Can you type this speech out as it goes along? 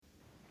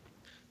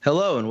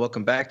Hello and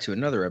welcome back to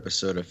another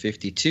episode of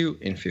 52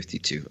 in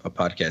 52, a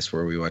podcast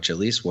where we watch at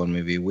least one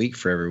movie a week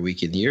for every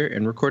week in the year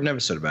and record an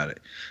episode about it.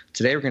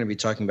 Today we're going to be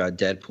talking about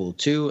Deadpool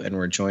 2, and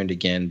we're joined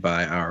again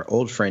by our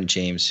old friend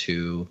James,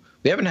 who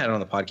we haven't had on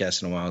the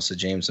podcast in a while. So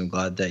James, I'm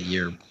glad that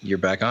you're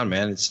back on,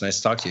 man. It's nice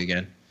to talk to you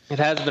again. It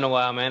has been a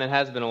while, man. It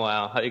has been a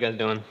while. How you guys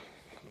doing?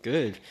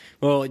 Good.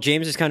 Well,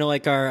 James is kind of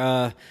like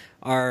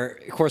our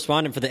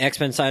correspondent for the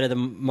X-Men side of the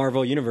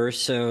Marvel universe,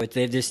 so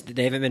they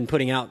haven't been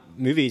putting out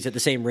movies at the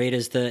same rate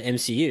as the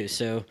MCU,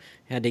 so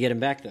had to get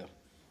him back though.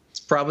 It's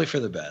probably for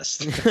the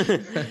best.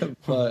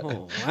 But,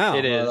 oh, wow.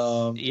 It is.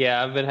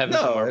 Yeah, I've been having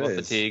some Marvel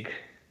fatigue.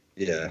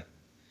 Yeah.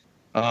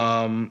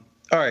 All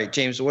right,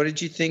 James, what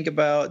did you think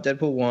about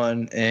Deadpool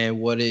 1,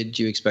 and what did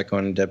you expect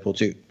on Deadpool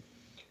 2?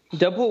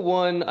 Deadpool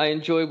 1 I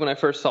enjoyed when I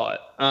first saw it,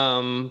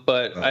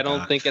 but I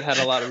don't think it had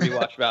a lot of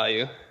rewatch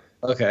value.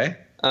 Okay.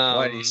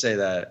 Why do you say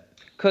that?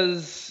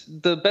 Because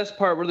the best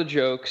part were the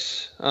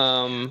jokes,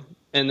 and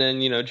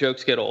then,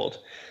 jokes get old.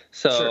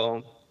 So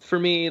sure. For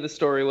me, the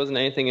story wasn't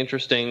anything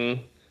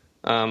interesting.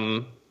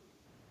 The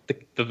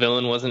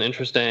villain wasn't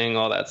interesting,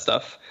 all that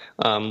stuff.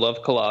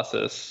 Love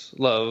Colossus,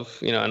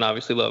 and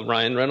obviously love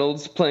Ryan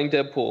Reynolds playing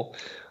Deadpool.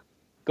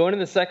 Going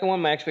into the second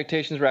one, my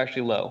expectations were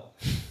actually low,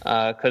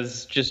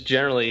 because just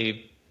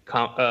generally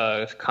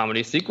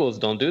comedy sequels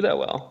don't do that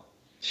well.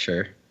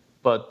 Sure.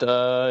 But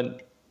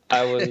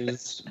I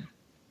was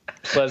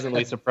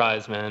pleasantly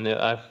surprised, man.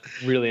 I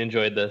really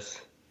enjoyed this.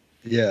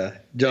 Yeah.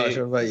 Josh,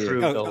 what about you?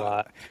 Improved a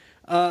lot.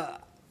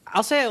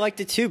 I'll say I liked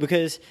it too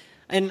because,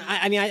 and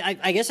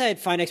I guess I had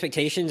fine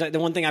expectations. The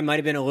one thing I might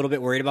have been a little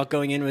bit worried about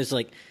going in was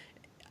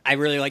I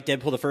really liked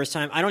Deadpool the first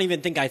time. I don't even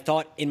think I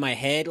thought in my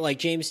head like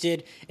James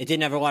did. It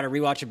didn't have a lot of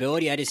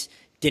rewatchability. I just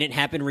didn't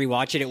happen to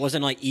rewatch it. It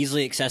wasn't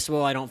easily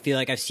accessible. I don't feel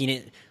like I've seen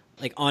it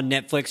on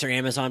Netflix or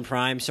Amazon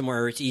Prime somewhere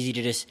where it's easy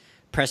to just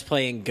press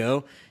play and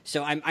go.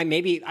 So I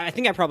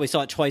think I probably saw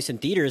it twice in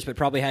theaters, but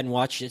probably hadn't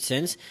watched it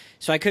since.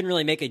 So I couldn't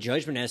really make a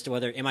judgment as to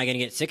whether am I going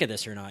to get sick of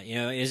this or not.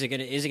 Is it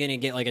going to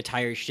get a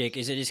tire shake?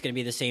 Is it just going to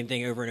be the same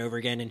thing over and over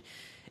again? And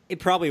it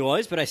probably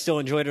was, but I still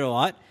enjoyed it a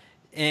lot.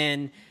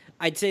 And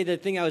I'd say the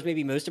thing I was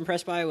maybe most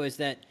impressed by was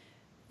that,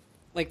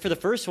 for the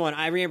first one,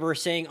 I remember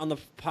saying on the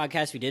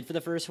podcast we did for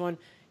the first one,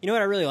 you know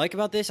what I really like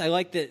about this? I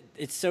like that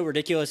it's so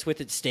ridiculous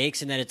with its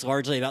stakes and that it's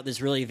largely about this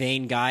really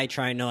vain guy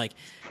trying to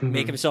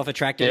make himself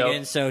attractive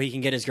again so he can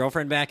get his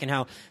girlfriend back, and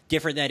how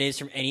different that is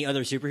from any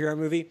other superhero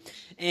movie.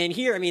 And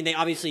here, they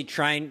obviously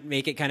try and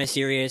make it kind of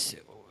serious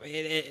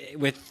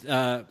with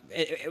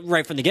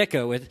right from the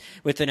get-go with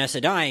Vanessa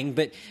dying,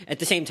 but at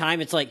the same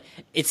time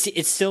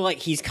it's still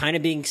he's kind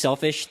of being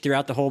selfish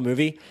throughout the whole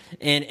movie,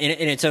 and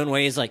in its own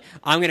way is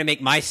I'm gonna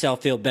make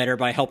myself feel better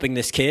by helping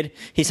this kid.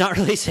 He's not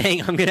really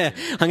saying I'm gonna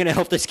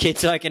help this kid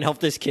so I can help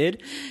this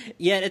kid.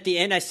 Yet at the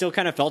end I still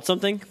kind of felt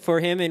something for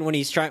him, and when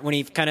he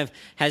kind of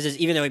has his,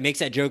 even though he makes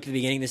that joke at the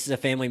beginning, this is a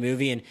family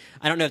movie, and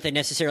I don't know if they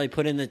necessarily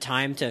put in the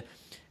time to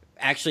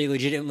actually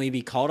legitimately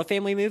be called a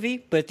family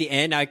movie, but at the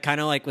end I kind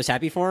of was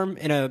happy for him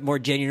in a more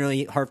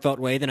genuinely heartfelt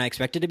way than I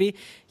expected to be,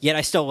 yet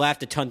I still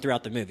laughed a ton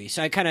throughout the movie.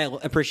 So I kind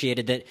of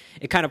appreciated that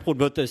it kind of pulled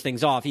both those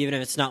things off, even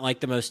if it's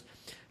not the most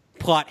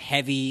plot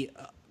heavy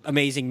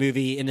amazing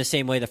movie in the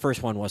same way the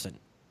first one wasn't.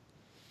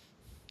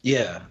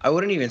 Yeah, I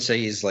wouldn't even say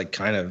he's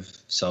kind of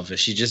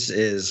selfish. He just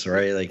is,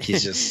 right?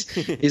 He's just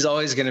he's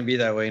always going to be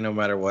that way no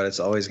matter what. It's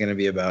always going to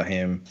be about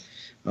him.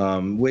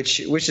 Which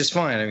is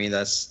fine.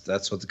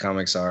 That's what the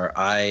comics are.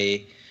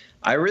 I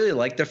really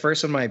liked the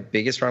first one. My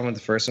biggest problem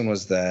with the first one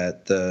was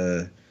that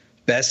the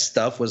best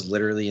stuff was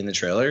literally in the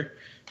trailer,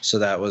 so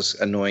that was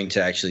annoying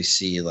to actually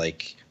see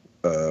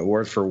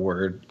word for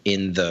word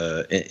in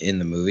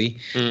the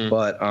movie.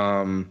 But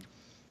I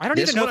don't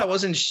even know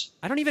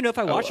if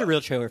I watched a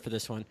real trailer for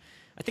this one.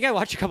 I think I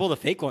watched a couple of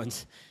the fake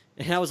ones.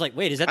 And I was like,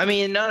 wait, is that...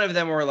 none of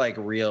them were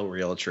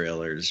real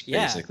trailers,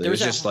 basically. It was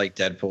just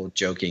Deadpool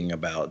joking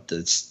about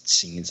the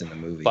scenes in the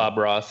movie. Bob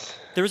Ross.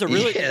 There was a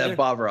really... Yeah,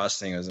 Bob Ross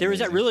thing was amazing. There was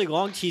that really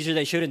long teaser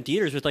they showed in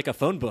theaters with a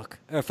phone booth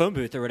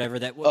or whatever.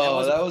 That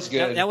was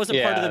good. That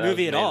wasn't part of the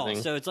movie at all.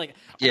 So it's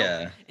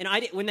yeah. And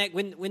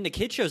when the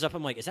kid shows up,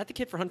 I'm like, is that the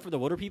kid for Hunt for the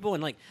Wilder People?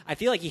 And I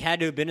feel like he had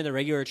to have been in the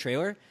regular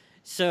trailer.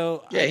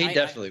 So yeah, he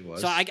definitely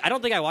was. So I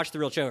don't think I watched the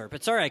real trailer,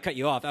 but sorry I cut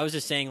you off. I was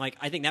just saying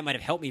I think that might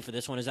have helped me for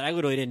this one, is that I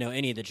literally didn't know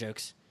any of the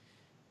jokes.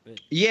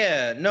 But.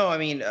 Yeah, no,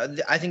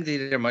 I think they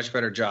did a much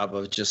better job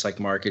of just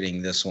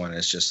marketing this one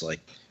as just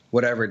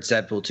whatever, it's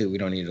Deadpool 2. We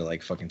don't need to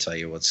fucking tell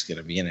you what's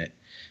gonna be in it,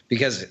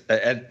 because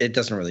it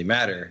doesn't really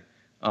matter.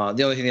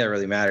 The only thing that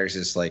really matters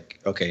is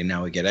okay,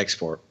 now we get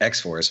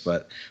X-Force,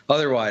 but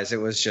otherwise it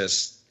was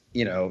just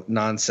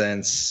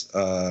nonsense.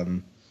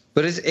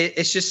 But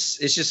it's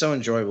just so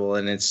enjoyable,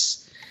 and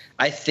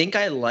I think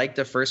I liked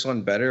the first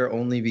one better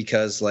only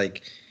because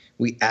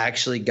we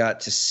actually got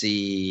to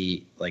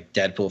see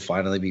Deadpool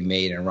finally be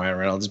made and Ryan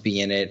Reynolds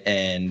be in it,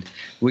 and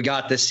we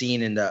got the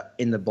scene in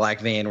the black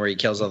van where he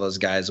kills all those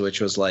guys,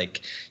 which was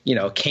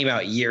came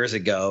out years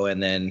ago,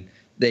 and then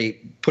they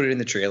put it in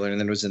the trailer and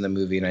then it was in the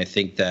movie. And I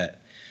think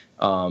that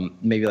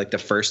maybe the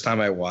first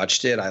time I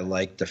watched it, I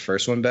liked the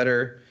first one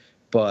better.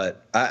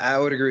 But I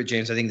would agree with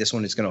James. I think this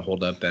one is going to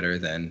hold up better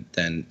than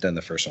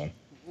the first one.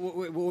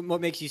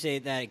 What makes you say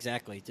that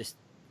exactly? Just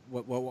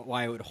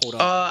why it would hold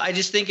up? I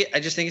just think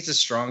it's a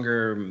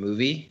stronger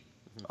movie.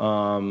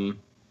 I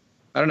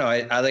don't know.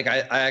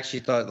 I actually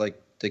thought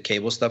like the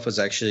Cable stuff was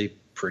actually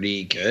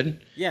pretty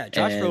good. Yeah,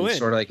 Josh and Brolin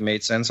sort of like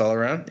made sense all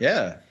around.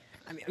 Yeah.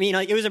 I mean,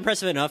 like it was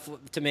impressive enough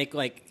to make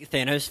like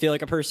Thanos feel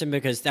like a person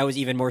because that was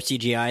even more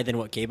CGI than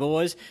what Cable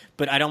was.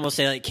 But I'd almost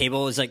say like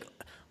Cable is like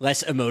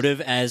less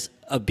emotive as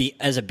a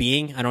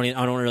being. I don't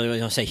really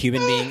want to say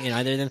human being in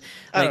either of them.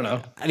 Like, I don't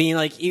know. I mean,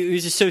 like he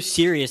was just so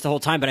serious the whole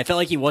time, but I felt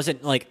like he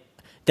wasn't like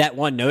that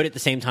one note at the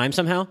same time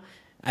somehow.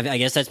 I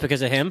guess that's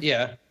because of him.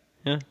 Yeah.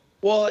 Yeah.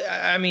 Well,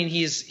 I mean,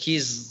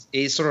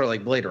 he's sort of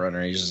like Blade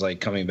Runner. He's just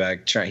like coming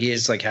back. He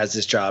is like has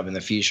this job in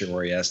the future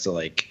where he has to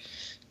like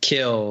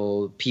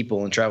kill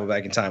people and travel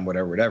back in time,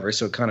 whatever.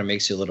 So it kind of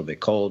makes you a little bit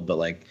cold, but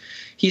like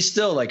he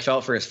still like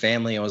felt for his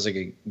family and was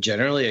like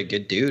generally a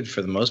good dude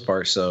for the most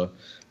part. So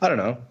I don't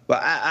know,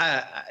 but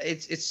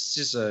it's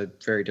just a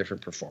very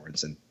different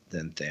performance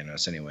than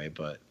Thanos anyway.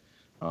 But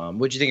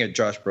what'd you think of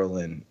Josh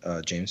Brolin,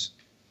 James?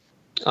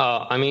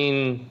 I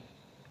mean,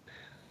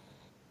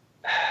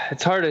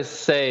 it's hard to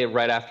say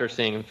right after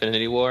seeing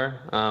Infinity War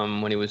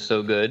when he was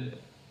so good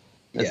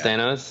as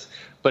Thanos.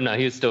 But no,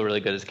 he was still really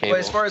good as Cable. But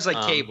as far as like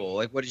Cable,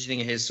 like what did you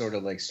think of his sort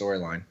of like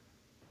storyline?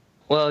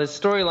 Well, his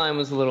storyline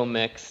was a little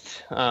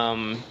mixed,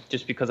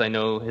 just because I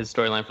know his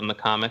storyline from the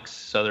comics.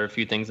 So there are a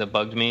few things that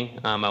bugged me.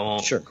 I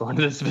won't go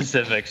into the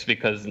specifics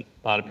because a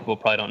lot of people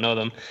probably don't know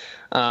them.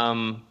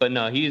 But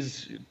no,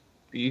 he's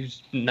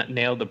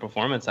nailed the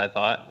performance, I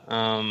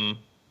thought.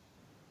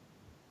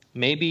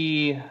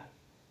 Maybe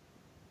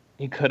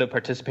he could have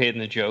participated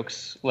in the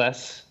jokes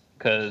less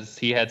because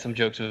he had some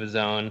jokes of his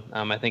own.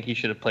 I think he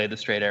should have played the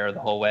straight arrow the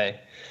whole way.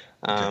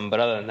 But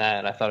other than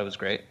that, I thought it was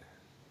great.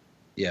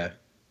 Yeah.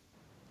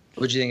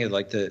 What did you think of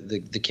like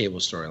the Cable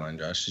storyline,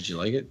 Josh? Did you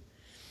like it?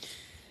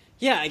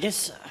 Yeah, I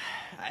guess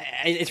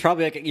it's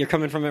probably like you're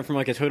coming from it from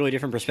like a totally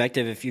different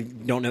perspective if you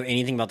don't know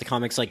anything about the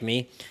comics like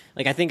me.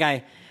 Like I think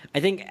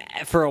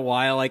for a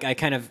while, like I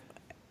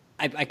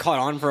caught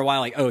on for a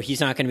while, like, oh,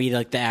 he's not going to be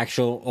like the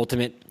actual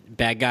ultimate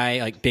bad guy,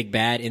 like big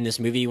bad in this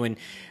movie. When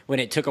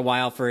it took a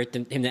while for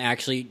him to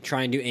actually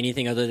try and do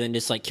anything other than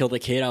just like kill the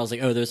kid, I was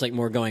like, oh, there's like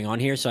more going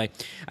on here. So I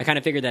kind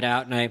of figured that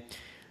out, and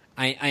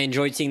I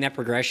enjoyed seeing that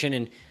progression.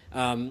 And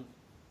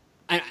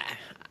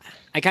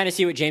I kind of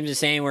see what James is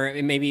saying,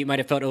 where maybe it might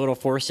have felt a little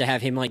forced to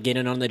have him like get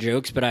in on the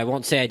jokes, but I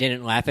won't say I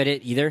didn't laugh at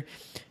it either.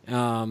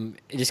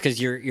 Just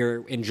because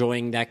you're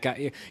enjoying that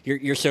guy,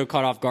 you're so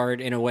caught off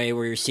guard in a way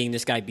where you're seeing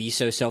this guy be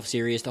so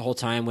self-serious the whole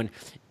time.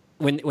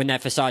 When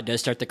that facade does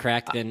start to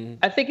crack, then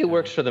I think it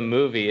works for the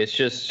movie. It's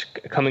just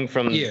coming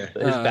from his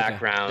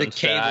background. The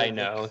Cable, I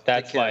know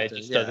that's why it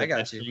just doesn't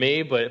work for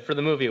me. But for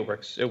the movie, it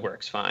works. It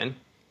works fine.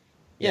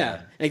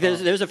 Yeah, like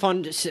there's a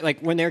fun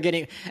like when they're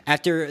getting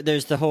after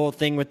there's the whole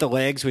thing with the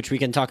legs, which we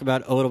can talk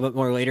about a little bit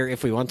more later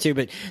if we want to.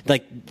 But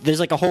like there's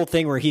like a whole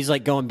thing where he's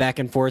like going back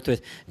and forth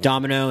with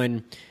Domino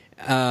and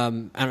I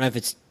don't know if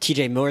it's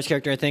T.J. Miller's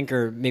character, I think,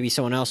 or maybe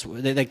someone else.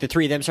 Like the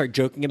three of them start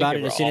joking about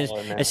it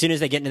as soon as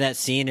they get into that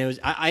scene. It was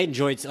I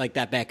enjoyed like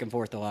that back and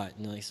forth a lot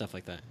and like stuff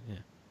like that.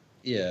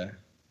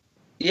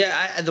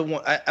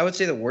 I would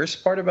say the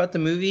worst part about the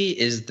movie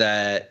is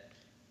that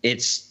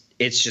it's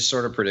just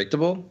sort of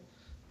predictable.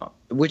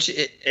 Which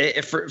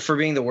for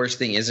being the worst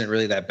thing isn't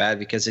really that bad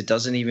because it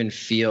doesn't even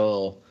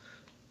feel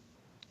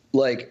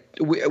like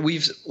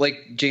we've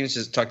like James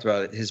has talked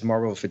about his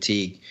Marvel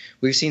fatigue.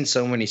 We've seen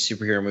so many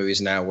superhero movies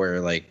now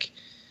where like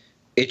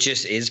it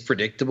just is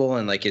predictable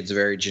and like it's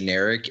very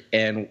generic.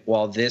 And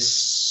while this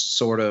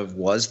sort of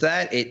was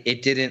that,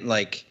 it didn't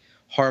like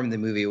harm the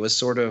movie. It was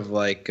sort of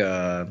like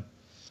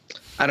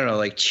I don't know,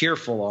 like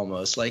cheerful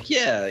almost. Like,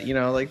 yeah, you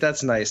know, like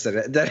that's nice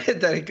that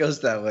it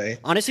goes that way.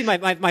 Honestly,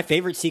 my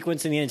favorite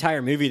sequence in the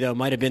entire movie, though,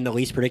 might have been the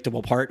least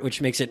predictable part,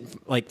 which makes it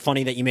like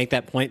funny that you make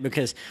that point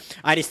because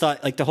I just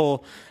thought like the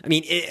whole. I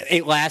mean,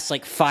 it lasts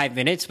like 5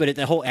 minutes, but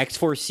the whole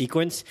X-Force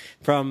sequence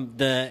from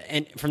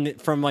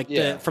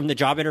the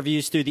job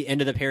interviews through the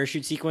end of the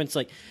parachute sequence,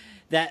 like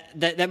that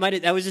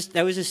was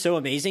just so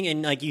amazing,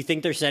 and like you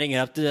think they're setting it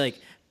up to like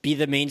be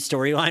the main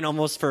storyline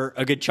almost for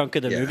a good chunk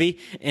of the movie,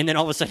 and then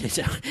all of a sudden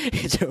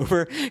it's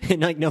over,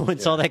 and like no one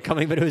saw that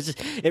coming. But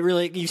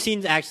you've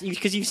seen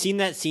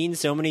that scene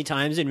so many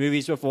times in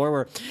movies before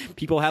where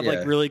people have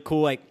like really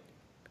cool like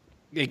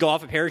they go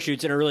off of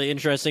parachutes in a really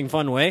interesting,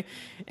 fun way,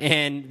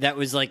 and that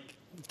was like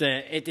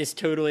it just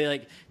totally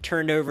like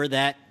turned over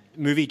that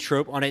movie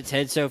trope on its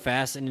head so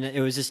fast, and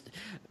it was just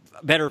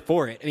better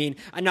for it. I mean,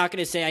 I'm not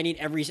going to say I need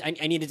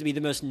it to be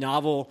the most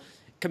novel,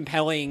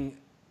 compelling,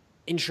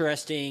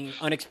 interesting,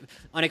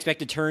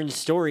 unexpected turns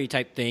story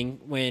type thing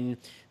when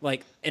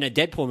like in a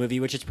Deadpool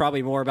movie, which is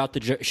probably more about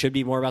should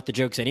be more about the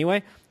jokes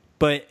anyway.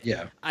 But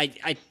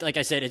I like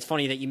I said, it's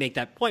funny that you make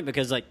that point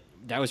because like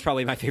that was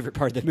probably my favorite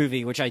part of the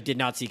movie, which I did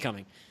not see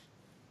coming.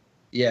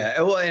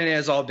 Yeah, well, and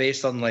it's all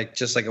based on like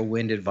just like a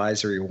wind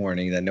advisory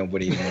warning that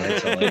nobody even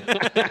wanted to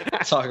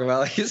like talk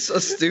about. Like, it's so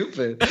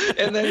stupid.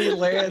 And then he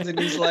lands and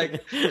he's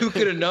like, "Who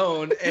could have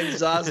known?" And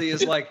Zazie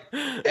is like,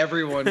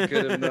 "Everyone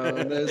could have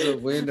known." There's a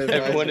wind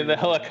advisory. Everyone in the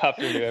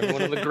helicopter knew.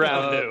 Everyone on the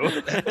ground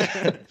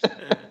knew.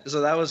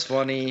 So that was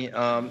funny.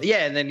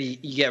 Yeah, and then you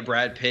get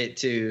Brad Pitt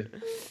too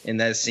in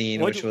that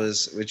scene, which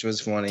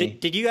was funny.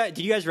 Did you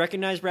guys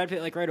recognize Brad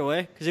Pitt like right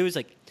away? Because it was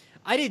like,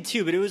 I did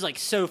too, but it was like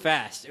so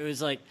fast. It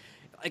was like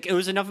it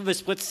was enough of a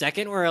split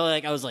second where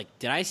like I was like,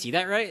 did I see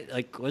that right?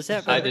 Like, was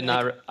that? I did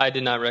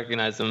not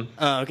recognize him.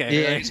 Oh,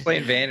 okay. Yeah,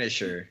 explain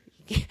Vanisher.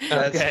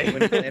 That's Okay.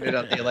 when he landed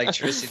on the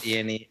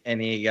electricity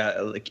and he got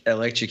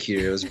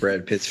electrocuted. It was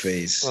Brad Pitt's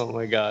face. Oh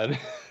my god.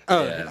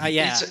 Oh,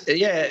 yeah.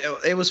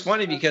 It was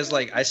funny because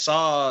like I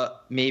saw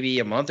maybe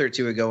a month or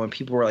two ago when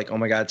people were like, "Oh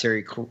my god,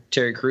 Terry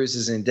Crews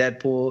is in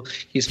Deadpool.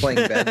 He's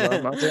playing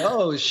Bedlam." I was like,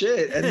 "Oh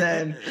shit!" And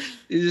then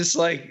he's just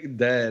like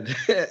dead.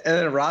 And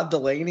then Rob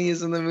Delaney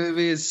is in the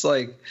movie. It's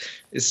like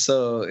it's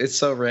so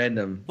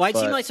random. Well, I'd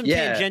seen like some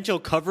tangential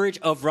coverage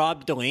of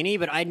Rob Delaney,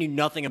 but I knew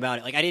nothing about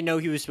it. Like I didn't know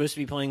he was supposed to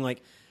be playing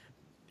like.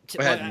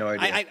 I had no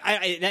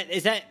idea.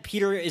 Is that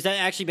Peter? Is that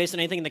actually based on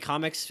anything in the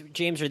comics,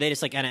 James, or they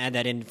just like kind of add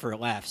that in for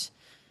laughs?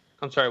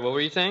 I'm sorry, what were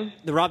you saying?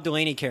 The Rob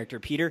Delaney character,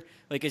 Peter.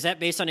 Like, is that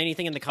based on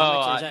anything in the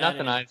comics? Or is that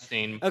nothing I've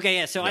seen. Okay,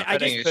 yeah. So I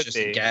think it's just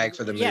a gag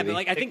for the movie. Yeah, but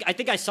like I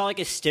think I saw like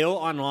a still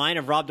online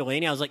of Rob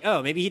Delaney. I was like,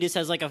 oh, maybe he just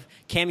has like a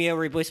cameo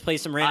where he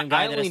plays some random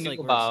guy. I only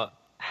knew about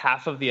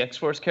half of the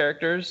X-Force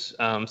characters.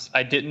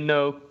 I didn't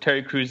know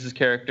Terry Crews'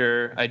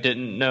 character. I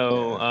didn't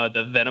know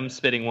the Venom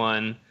spitting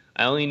one.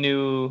 I only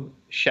knew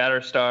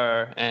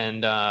Shatterstar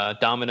and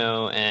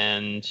Domino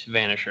and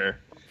Vanisher.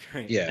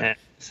 Right. Yeah. And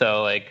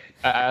so like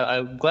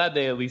I'm glad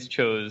they at least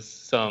chose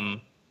some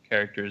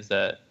characters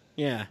that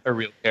are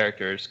real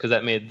characters because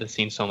that made the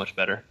scene so much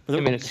better. I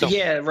mean, it's so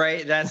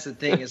right. That's the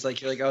thing. It's like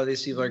you're like, oh,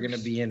 these people are gonna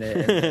be in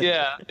it. And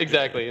yeah,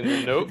 exactly. And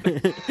then nope.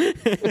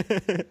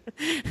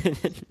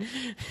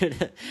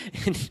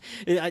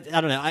 I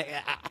don't know.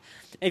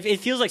 It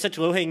feels like such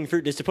low hanging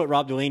fruit just to put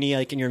Rob Delaney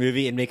like in your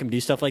movie and make him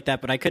do stuff like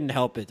that, but I couldn't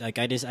help it. Like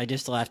I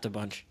just laughed a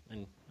bunch.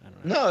 And I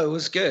don't know. No, it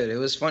was good. It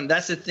was fun.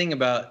 That's the thing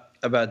about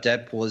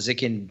Deadpool is it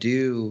can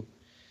do.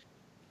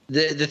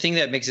 The thing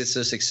that makes it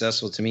so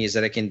successful to me is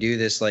that it can do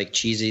this like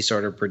cheesy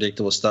sort of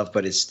predictable stuff,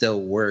 but it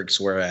still works.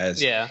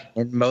 Whereas in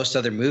most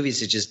other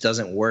movies, it just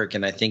doesn't work.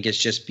 And I think it's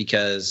just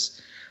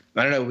because,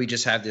 I don't know, we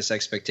just have this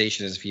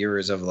expectation as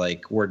viewers of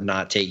like, we're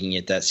not taking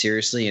it that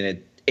seriously.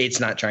 And it's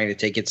not trying to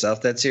take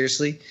itself that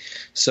seriously.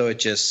 So it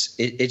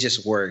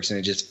just works and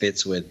it just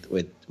fits with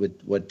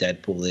what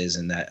Deadpool is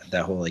and that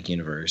whole like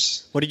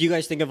universe. What did you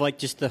guys think of like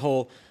just the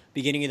whole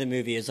beginning of the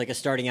movie as like a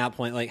starting out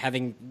point, like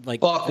having like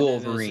fuck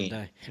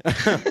Wolverine.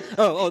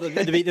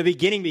 the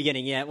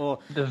beginning, yeah.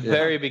 Well, the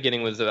very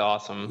beginning was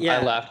awesome. Yeah.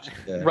 I laughed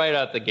right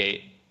out the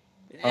gate.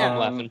 I'm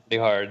laughing pretty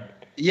hard.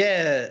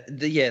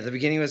 The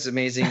beginning was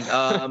amazing.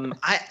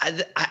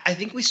 I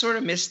think we sort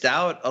of missed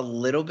out a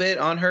little bit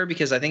on her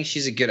because I think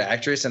she's a good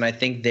actress and I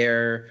think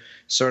their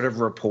sort of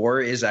rapport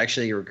is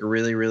actually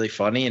really, really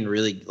funny and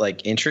really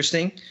like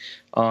interesting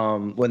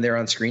when they're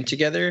on screen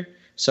together.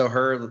 So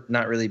her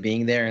not really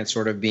being there and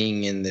sort of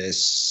being in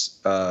this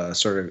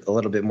sort of a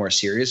little bit more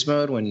serious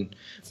mode when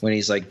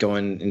he's like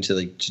going into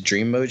like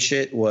dream mode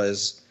shit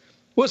was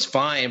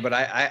fine. But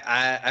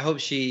I hope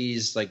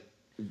she's like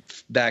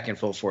back in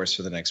full force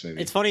for the next movie.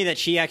 It's funny that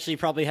she actually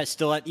probably has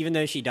still, even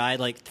though she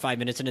died like 5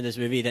 minutes into this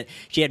movie, that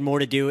she had more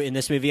to do in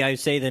this movie, I would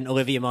say, than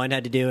Olivia Munn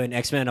had to do in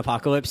X-Men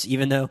Apocalypse,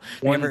 even though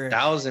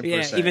 1,000%.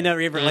 Yeah, even though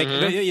like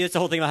it's the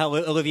whole thing about how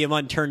Olivia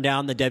Munn turned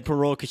down the Deadpool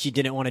role because she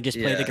didn't want to just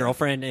play the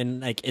girlfriend,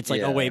 and like it's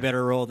like a way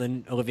better role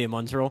than Olivia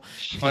Munn's role.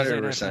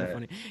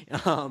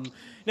 100%.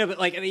 No, but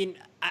like I mean,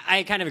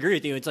 I kind of agree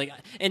with you. It's like,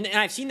 and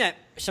I've seen that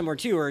somewhere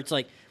too, where it's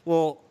like,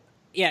 well.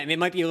 Yeah, I mean, it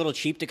might be a little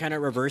cheap to kind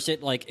of reverse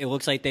it, like it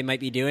looks like they might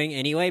be doing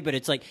anyway. But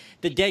it's like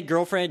the dead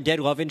girlfriend, dead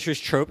love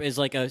interest trope is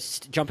like a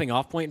jumping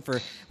off point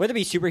for whether it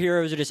be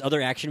superheroes or just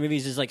other action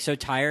movies. Is like so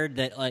tired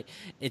that like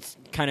it's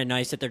kind of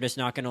nice that they're just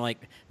not going to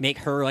like make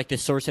her like the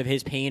source of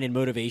his pain and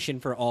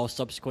motivation for all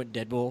subsequent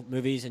Deadpool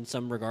movies in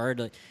some regard.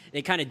 Like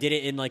they kind of did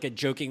it in like a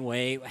joking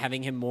way,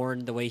 having him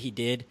mourn the way he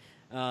did.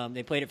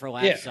 They played it for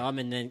laughs some,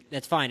 and then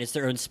that's fine. It's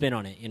their own spin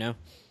on it, you know.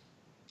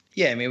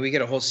 Yeah, I mean, we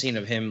get a whole scene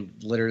of him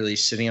literally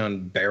sitting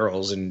on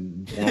barrels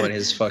and blowing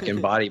his fucking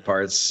body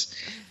parts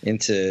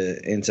into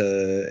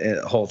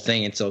a whole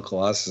thing until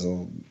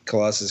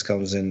Colossus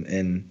comes in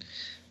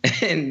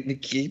and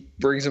he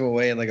brings him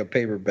away in like a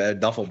paper bag,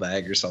 duffel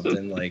bag or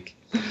something, like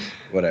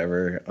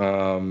whatever.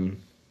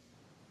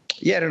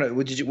 Yeah, I don't know.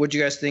 What'd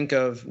you guys think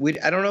of?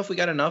 I don't know if we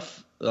got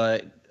enough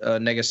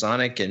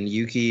Negasonic and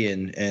Yuki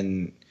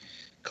and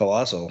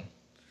Colossal.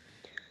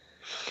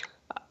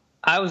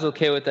 I was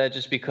okay with that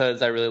just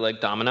because I really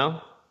like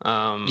Domino.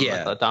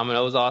 I thought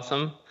Domino was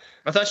awesome.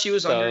 I thought she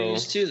was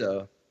underused too,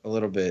 though, a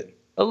little bit.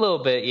 A little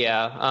bit,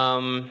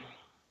 yeah.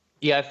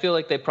 Yeah, I feel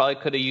like they probably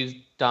could have used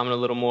Domino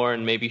a little more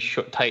and maybe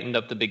tightened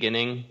up the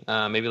beginning.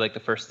 Maybe like the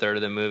first third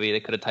of the movie, they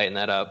could have tightened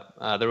that up.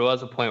 There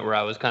was a point where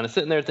I was kind of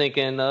sitting there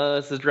thinking,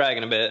 this is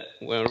dragging a bit.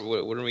 When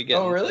are we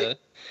getting? Oh, really? A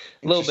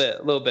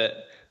little bit.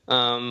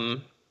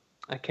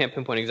 I can't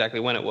pinpoint exactly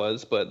when it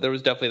was, but there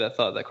was definitely that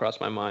thought that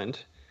crossed my mind.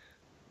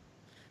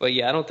 But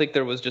yeah, I don't think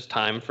there was just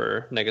time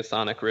for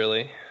Negasonic,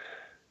 really.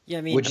 Yeah,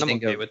 I mean, What'd you I'm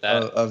think okay with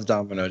that. of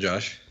Domino,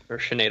 Josh? Or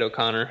Sinead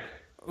O'Connor.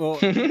 well,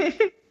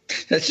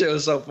 That shit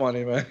was so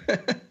funny, man.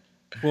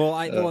 before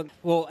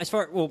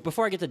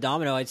I get to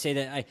Domino, I'd say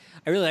that I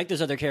really like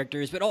those other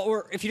characters, but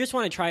or if you just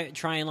want to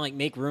try and like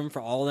make room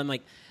for all of them,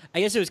 like I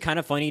guess it was kind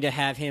of funny to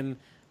have him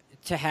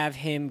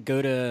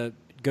go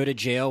to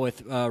jail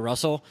with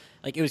Russell.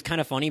 Like it was kind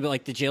of funny, but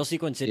like the jail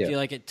sequence did feel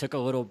like it took a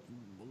little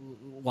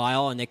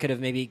while, and they could have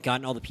maybe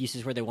gotten all the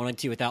pieces where they wanted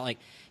to without like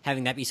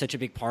having that be such a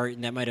big part,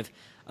 and that might have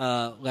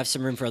left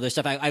some room for other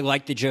stuff. I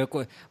liked the joke.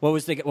 What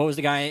was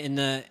the guy in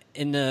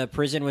the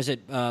prison? Was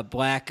it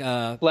Black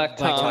Tom?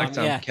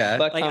 Yeah. Cat.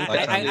 Like I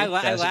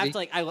Cassidy. laughed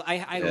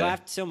I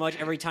laughed so much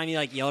every time he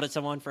like yelled at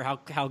someone for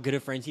how good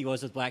of friends he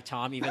was with Black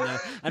Tom, even though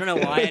I don't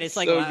know why. I just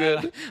like So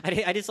good.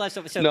 I just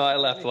laughed so. No, I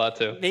laughed a lot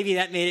too. Maybe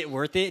that made it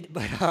worth it,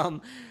 but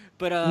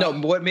no,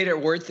 what made it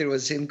worth it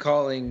was him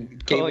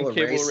calling Cable a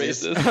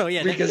racist. Oh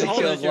yeah, because he all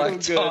killed those Black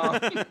jokes.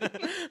 Tom.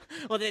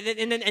 Well,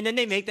 and then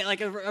they make that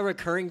like a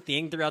recurring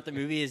thing throughout the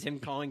movie is him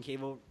calling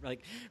Cable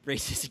like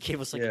racist. And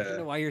Cable's like, I don't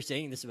know why you're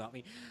saying this about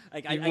me.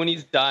 Like when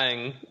he's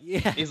dying,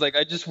 he's like,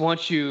 I just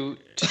want you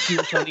to see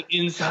what's on the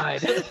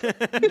inside,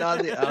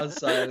 not the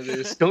outside of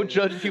this. Don't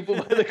judge people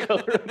by the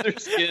color of their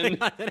skin.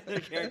 Not that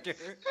other character.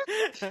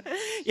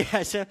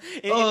 Yeah, so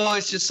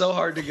it's just so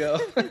hard to go.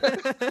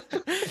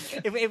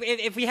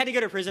 if we had to go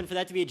to prison for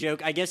that to be a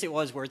joke, I guess it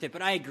was worth it.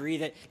 But I agree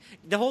that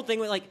the whole thing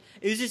with like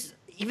it was just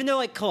even though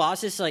like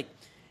Colossus like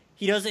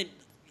he doesn't.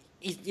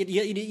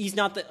 He's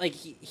not the like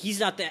he's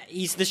not the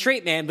he's the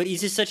straight man, but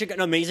he's just such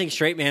an amazing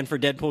straight man for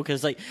Deadpool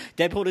because like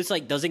Deadpool just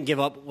like doesn't give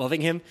up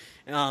loving him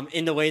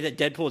in the way that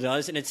Deadpool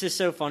does, and it's just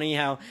so funny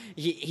how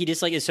he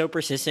just like is so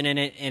persistent in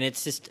it, and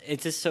it's just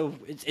so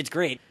it's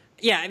great.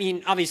 Yeah, I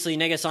mean obviously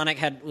Negasonic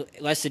had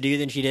less to do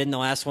than she did in the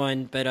last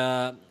one, but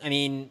I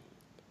mean.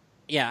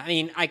 Yeah, I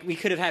mean, we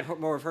could have had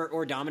more of her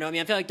or Domino. I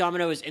mean, I feel like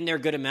Domino was in there a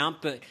good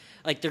amount, but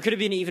like there could have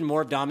been even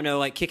more of Domino,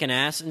 like kicking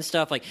ass and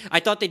stuff. Like I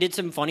thought they did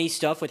some funny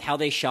stuff with how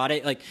they shot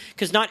it, like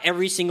because not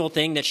every single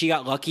thing that she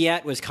got lucky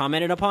at was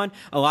commented upon.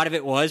 A lot of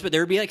it was, but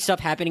there would be like stuff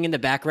happening in the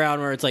background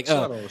where it's like,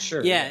 subtle,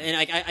 sure, yeah, and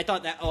I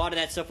thought that a lot of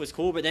that stuff was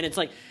cool, but then it's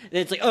like,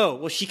 oh,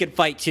 well, she could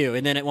fight too,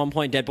 and then at one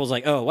point Deadpool's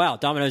like, oh wow,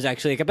 Domino's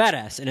actually like a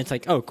badass, and it's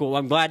like, oh cool,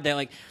 I'm glad that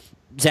like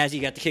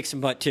Zazie got to kick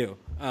some butt too.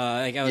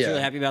 Like I was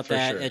really happy about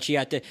that. Sure. That she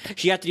got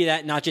to do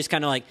that, not just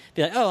kind of like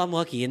be like, oh, I'm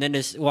lucky, and then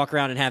just walk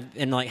around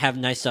and have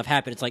nice stuff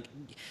happen. It's like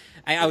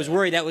I was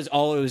worried that was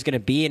all it was going to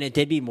be, and it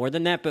did be more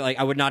than that. But like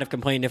I would not have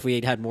complained if we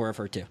had more of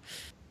her too.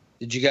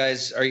 Are you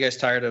guys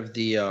tired of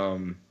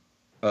the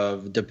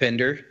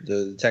Depender,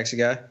 the taxi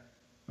guy,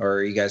 or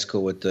are you guys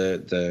cool with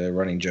the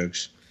running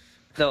jokes?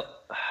 No,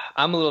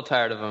 I'm a little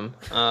tired of him.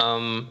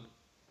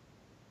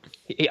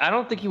 I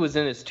don't think he was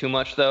in this too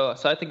much though,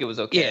 so I think it was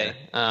okay.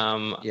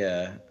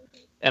 Yeah.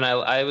 And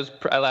I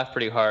laughed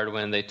pretty hard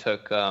when they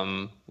took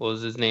what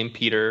was his name,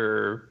 Peter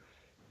or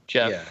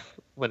Jeff,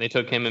 when they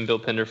took him and Bill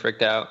Pender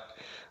fricked out.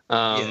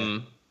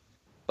 But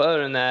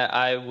other than that,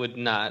 I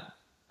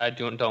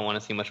don't want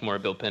to see much more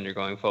of Bill Pender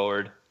going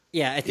forward.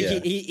 Yeah, I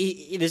think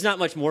he there's not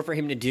much more for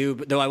him to do.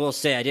 But though I will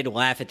say, I did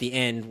laugh at the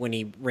end when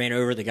he ran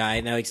over the guy.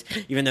 And that was,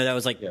 even though that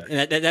was like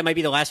that might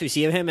be the last we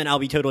see of him, and I'll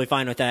be totally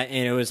fine with that.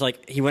 And it was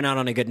like he went out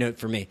on a good note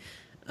for me.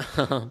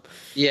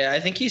 Yeah, I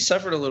think he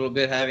suffered a little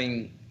bit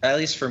having, at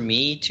least for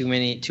me, too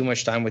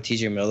much time with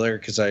TJ Miller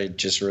because I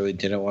just really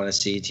didn't want to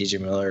see TJ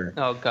Miller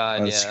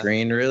on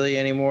screen really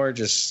anymore.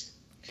 Just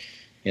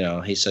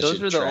he's such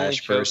a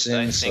trash person.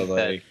 I think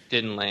that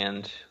didn't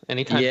land.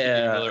 Anytime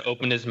TJ Miller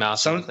opened his mouth,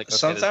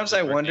 sometimes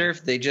I wonder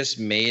if they just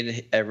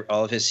made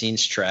all of his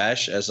scenes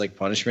trash as like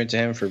punishment to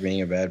him for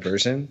being a bad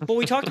person. Well,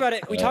 we talked about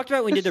it. We talked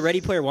about when we did the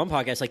Ready Player One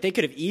podcast. Like they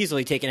could have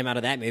easily taken him out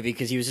of that movie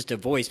because he was just a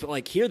voice. But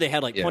like here, they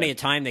had like plenty of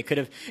time. They could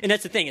have, and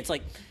that's the thing. It's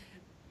like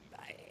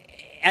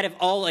out of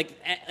all, like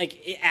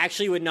it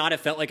actually would not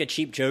have felt like a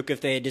cheap joke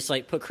if they had just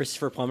like put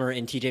Christopher Plummer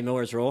in TJ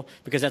Miller's role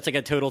because that's like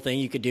a total thing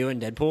you could do in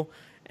Deadpool.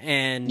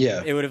 And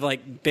it would have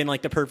like been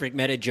like the perfect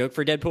meta joke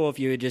for Deadpool if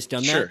you had just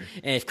done that.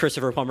 And if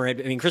Christopher Plummer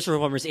Christopher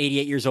Plummer's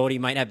 88 years old, he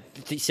might have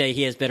to say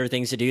he has better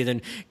things to do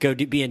than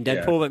be in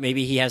Deadpool, but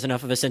maybe he has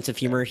enough of a sense of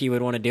humor he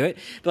would want to do it.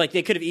 But like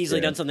they could have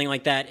easily done something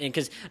like that. And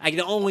because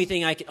the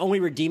only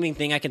redeeming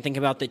thing I can think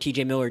about that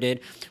TJ Miller did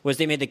was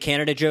they made the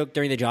Canada joke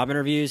during the job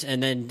interviews,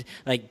 and then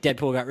like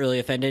Deadpool got really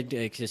offended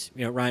because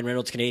Ryan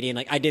Reynolds Canadian.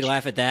 Like I did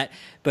laugh at that,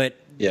 but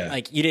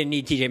like you didn't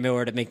need TJ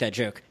Miller to make that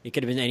joke. It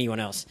could have been anyone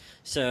else.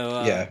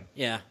 So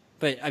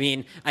but I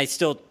mean, I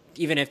still,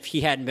 even if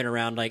he hadn't been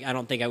around, like I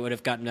don't think I would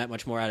have gotten that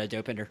much more out of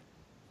Dopender.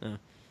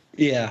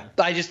 Yeah,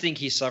 I just think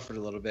he suffered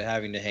a little bit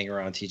having to hang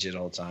around TJ the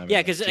whole time.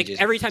 Yeah, because like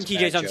every time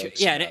TJ's on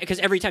jokes, because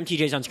every time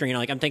TJ's on screen,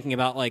 like I'm thinking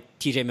about like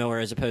TJ Miller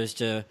as opposed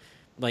to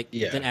like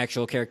the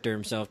actual character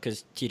himself.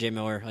 Because TJ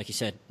Miller, like you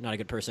said, not a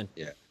good person.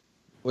 Yeah.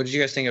 What did you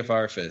guys think of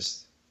Fire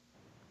Fist?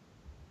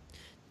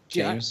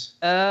 James?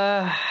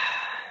 Yeah,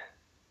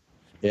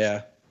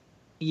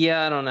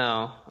 Yeah, I don't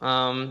know.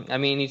 I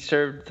mean, he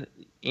served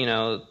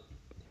the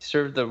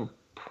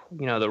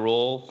the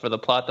role for the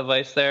plot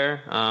device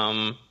there.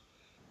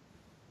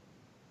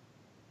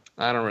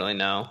 I don't really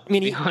know. I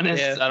mean, to be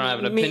honest, I don't have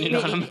an opinion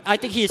on him. I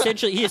think he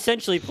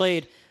essentially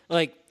played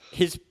like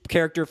his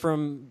character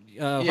from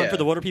Hunt for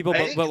the Water People,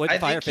 but with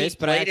Fire Fist.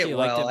 But I actually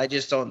liked him. I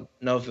just don't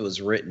know if it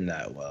was written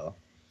that well.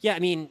 Yeah, I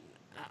mean,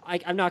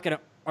 I'm not going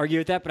to argue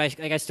with that, but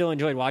I still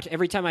enjoyed watching.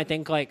 Every time I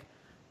think like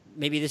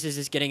maybe this is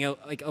just getting a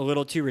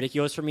little too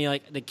ridiculous for me.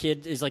 Like the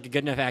kid is like a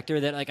good enough actor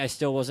that like I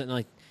still wasn't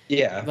like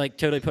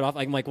totally put off.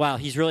 Like, I'm like, wow,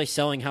 he's really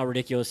selling how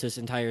ridiculous this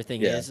entire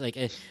thing is. Like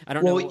I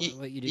don't know what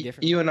you do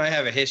different. You and I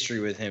have a history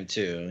with him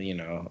too.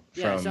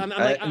 From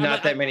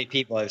not that many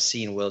people have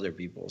seen Wilder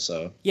People.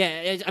 So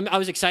I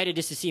was excited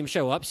just to see him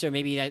show up. So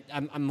maybe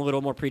I'm a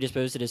little more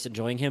predisposed to just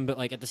enjoying him. But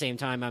like at the same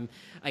time, I'm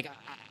like.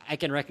 I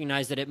can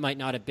recognize that it might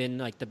not have been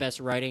like the best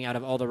writing out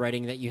of all the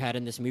writing that you had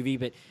in this movie,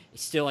 but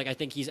still, like I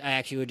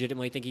actually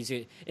legitimately think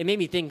it made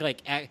me think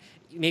like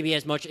maybe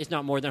as much, it's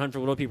not more than 100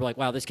 Little People. Like,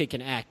 wow, this kid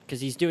can act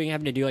because he's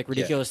having to do like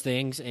ridiculous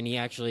things, and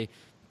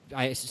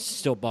I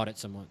still bought it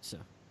somewhat. So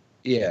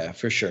yeah,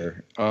 for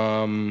sure.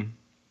 I'm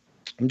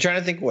trying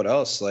to think what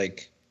else.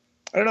 Like,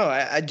 I don't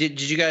know.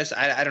 Did you guys?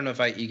 I don't know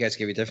if you guys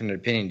gave a different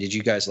opinion. Did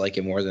you guys like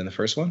it more than the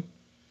first one?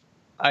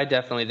 I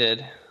definitely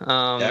did.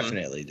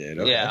 Definitely did.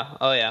 Okay. Yeah.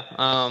 Oh, yeah.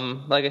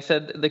 Like I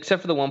said,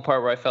 except for the one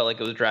part where I felt like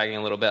it was dragging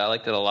a little bit, I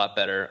liked it a lot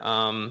better.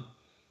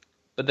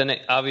 But then,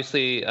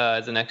 obviously,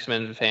 as an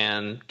X-Men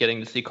fan,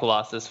 getting to see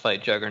Colossus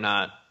fight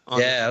Juggernaut.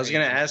 I was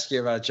going to ask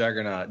you about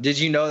Juggernaut. Did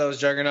you know that was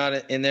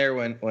Juggernaut in there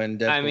when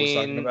Deadpool was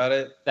talking about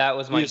it? That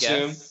was my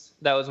guess.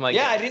 That was my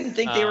guess. Yeah, I didn't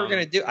think they were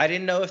going to do. I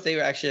didn't know if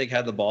they actually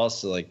had the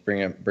balls to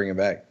bring him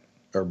back.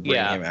 Or bring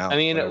him out. I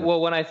mean,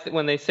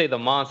 when they say the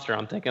monster,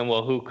 I'm thinking,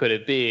 well, who could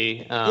it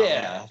be?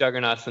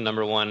 Juggernaut's the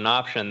number one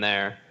option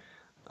there.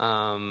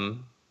 And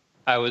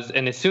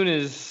as soon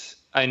as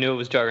I knew it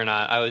was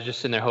Juggernaut, I was just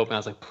sitting there hoping. I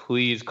was like,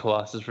 please,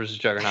 Colossus versus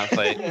Juggernaut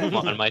fight. Come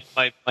on, my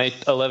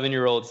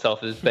 11-year-old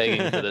self is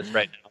begging for this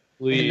right now.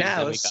 Please. And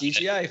now it's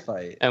CGI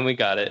fight, and we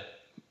got it.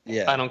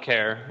 Yeah, I don't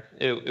care.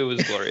 It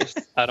was glorious.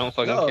 I don't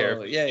fucking care.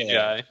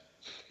 CGI.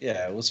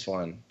 Yeah, it was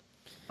fun.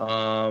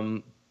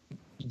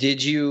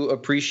 Did you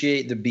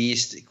appreciate the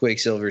Beast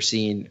Quicksilver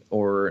scene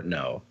or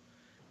no?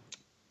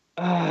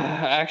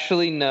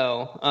 Actually,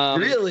 no.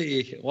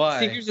 Really?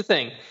 Why? See, here's the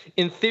thing.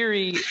 In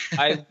theory,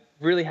 I'm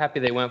really happy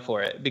they went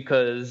for it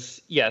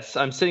because, yes,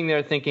 I'm sitting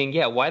there thinking,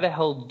 why the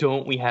hell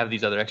don't we have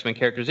these other X-Men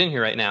characters in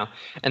here right now?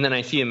 And then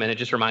I see them and it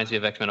just reminds me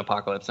of X-Men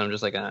Apocalypse. And I'm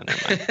just like, never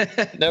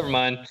mind. Never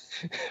mind.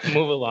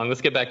 Move along.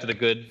 Let's get back to the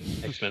good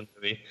X-Men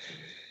movie.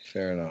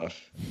 Fair enough.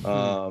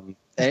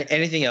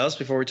 Anything else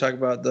before we talk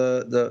about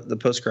the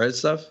post-credit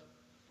stuff?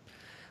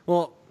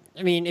 Well,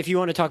 I mean, if you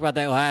want to talk about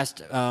that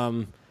last,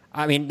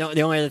 I mean,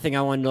 the only other thing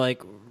I wanted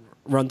to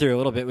run through a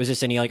little bit was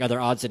just any other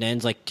odds and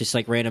ends, just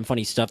random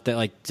funny stuff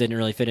that didn't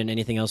really fit in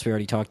anything else we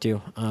already talked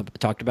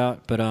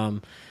about.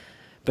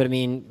 But I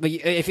mean,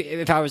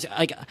 if I was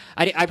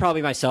I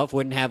probably myself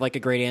wouldn't have a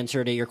great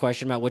answer to your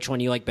question about which one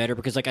you like better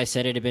because, like I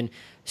said, it had been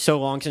so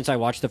long since I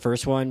watched the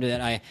first one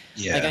that I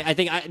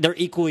think they're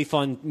equally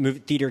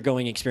fun theater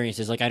going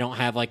experiences. I don't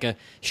have a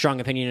strong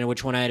opinion on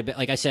which one I had.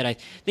 Like I said, I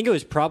think it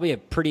was probably a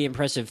pretty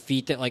impressive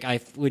feat that I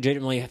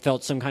legitimately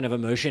felt some kind of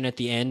emotion at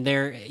the end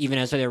there, even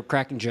as they were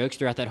cracking jokes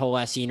throughout that whole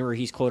last scene where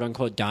he's quote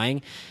unquote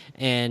dying.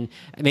 And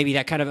maybe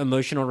that kind of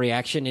emotional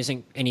reaction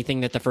isn't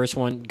anything that the first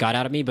one got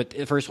out of me, but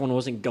the first one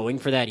wasn't going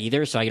for that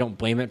either, so I don't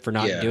blame it for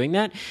not doing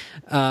that.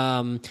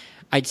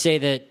 I'd say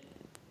that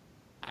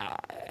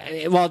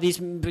while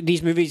these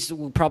movies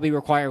will probably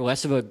require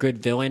less of a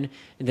good villain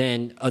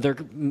than other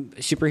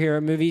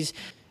superhero movies,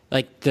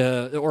 like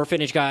the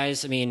Orphanage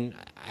guys, I mean,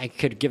 I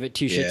could give it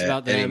two shits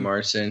about them. Eddie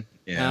Marson.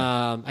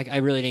 Yeah. I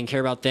really didn't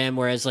care about them.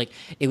 Whereas, at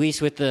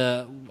least with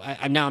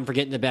I'm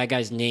forgetting the bad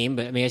guy's name,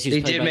 but I mean,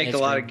 they did make a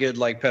lot of good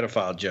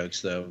pedophile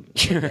jokes though.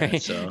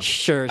 Right.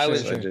 Sure. I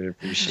was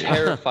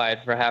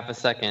terrified for half a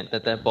second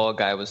that bald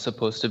guy was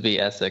supposed to be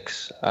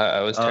Essex. I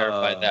was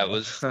terrified that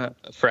was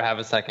for half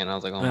a second. I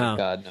was like, oh my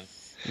god, no.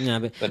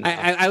 No, but no.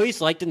 I at least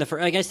liked in the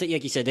first. I guess that,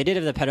 like you said, they did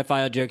have the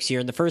pedophile jokes here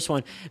in the first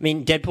one. I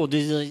mean, Deadpool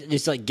did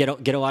just get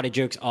a lot of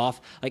jokes off,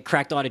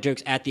 cracked a lot of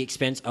jokes at the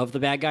expense of the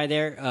bad guy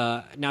there.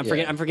 Now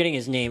I'm forgetting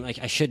his name.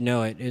 I should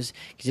know it. It was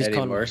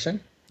Eddie Marson?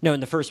 No,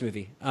 in the first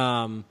movie.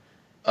 I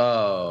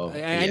know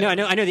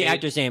the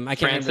actor's name. I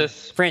can't remember.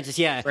 Francis,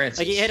 yeah.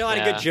 Francis. He had a lot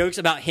of good jokes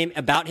about him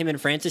and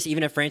Francis,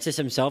 even if Francis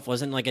himself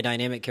wasn't a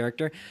dynamic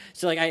character.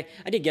 So I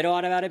did get a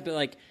lot about it,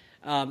 but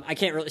I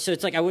can't really. So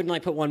it's I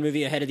wouldn't put one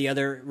movie ahead of the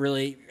other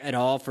really at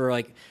all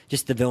for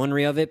just the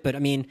villainry of it. But I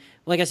mean,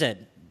 like I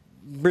said,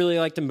 really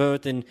liked them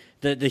both, and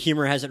the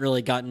humor hasn't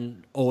really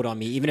gotten old on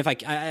me. Even if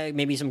I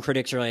maybe some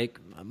critics are like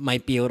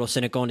might be a little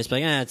cynical and just be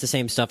like, it's the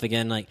same stuff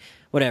again, like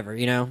whatever,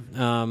 you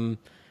know.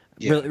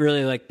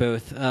 Really like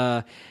both.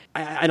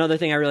 Another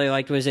thing I really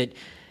liked was it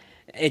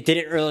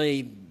didn't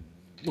really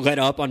let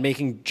up on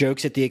making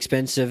jokes at the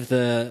expense of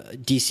the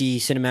DC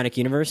cinematic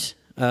universe.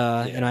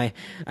 And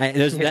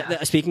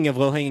speaking of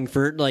low hanging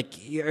fruit, like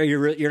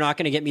you're not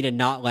going to get me to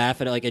not laugh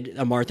at like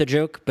a Martha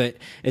joke, but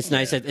it's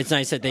nice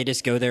that they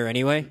just go there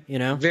anyway, you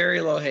know.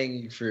 Very low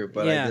hanging fruit,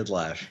 but I did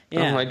laugh.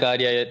 Yeah. Oh my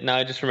god, yeah! Now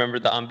I just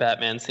remembered the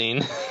Batman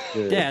scene.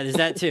 Yeah, there's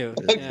that too.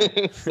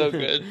 So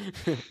good.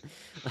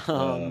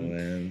 Oh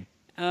man.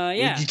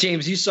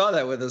 James, you saw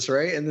that with us,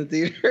 right, in the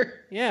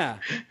theater? Yeah.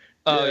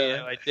 Oh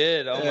yeah, I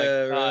did. Oh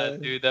my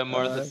god, dude, that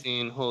Martha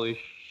scene! Holy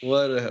shit. We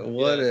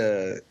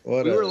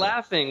were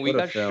laughing. We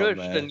got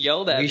shushed and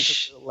yelled at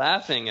because we were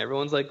laughing.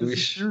 Everyone's like, "This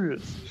is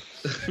serious."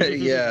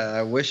 Yeah,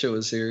 I wish it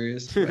was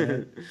serious.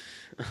 Man.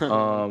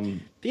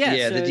 The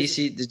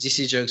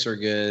DC jokes were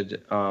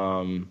good.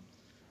 The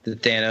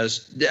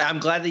Thanos. I'm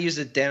glad they used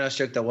the Thanos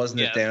joke that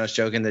wasn't the Thanos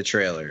joke in the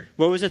trailer.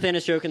 What was the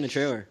Thanos joke in the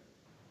trailer?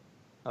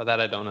 Oh,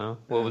 that I don't know.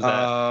 What was that?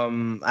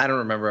 I don't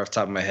remember off the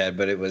top of my head,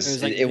 but it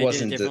wasn't.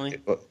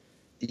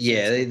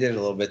 Yeah, they did it a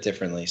little bit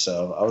differently.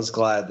 So I was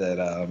glad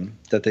that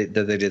they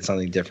did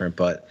something different.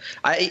 But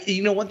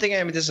one thing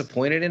I'm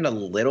disappointed in a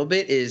little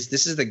bit is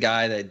this is the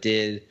guy that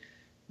did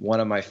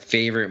one of my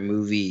favorite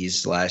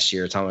movies last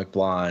year, Atomic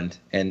Blonde,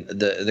 and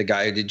the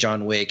guy who did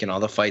John Wick and all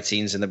the fight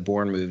scenes in the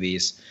Bourne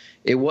movies.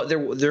 There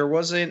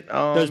wasn't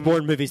those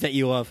Bourne movies that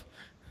you love.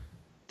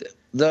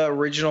 The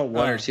original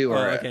one or two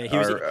are. Okay.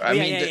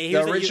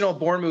 The original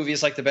Bourne movie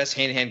is like the best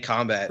hand-to-hand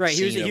combat. Right.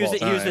 He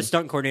was the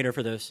stunt coordinator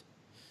for those.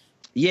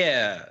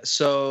 Yeah,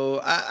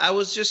 so I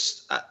was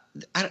just,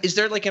 is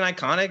there like an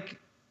iconic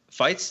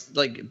fight scene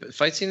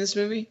in this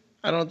movie?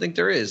 I don't think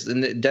there is.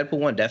 And Deadpool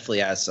 1 definitely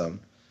has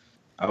some.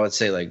 I would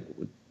say like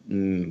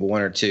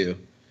one or two.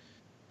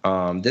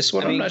 This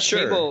one I'm not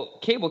sure.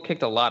 Cable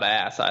kicked a lot of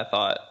ass, I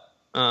thought.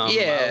 But he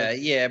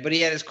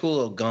had his cool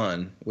little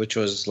gun, which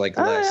was like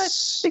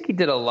less. I think he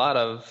did a lot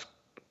of.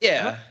 Yeah,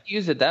 I don't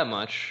use it that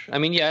much. I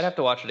mean, I'd have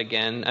to watch it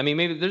again. I mean,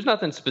 maybe there's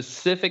nothing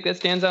specific that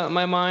stands out in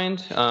my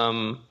mind.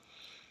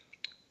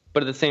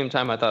 But at the same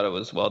time, I thought it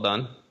was well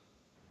done.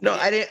 No,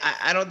 I didn't.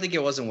 I don't think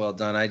it wasn't well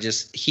done.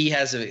 He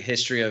has a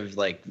history of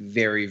like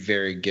very,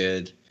 very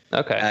good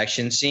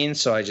action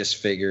scenes. So I just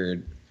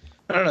figured,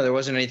 I don't know, there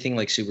wasn't anything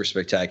like super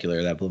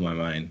spectacular that blew my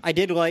mind. I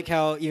did like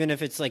how even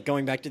if it's like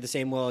going back to the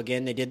same well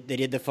again, they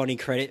did the funny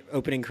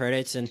opening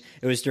credits, and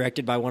it was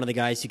directed by one of the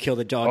guys who killed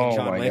the dog in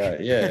John Wick.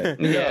 God, yeah,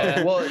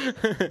 yeah. Well,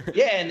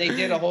 yeah, and they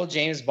did a whole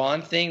James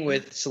Bond thing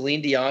with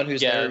Celine Dion,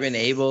 who's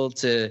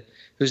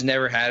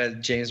never had a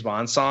James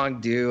Bond song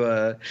do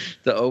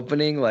the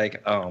opening.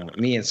 Like,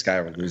 me and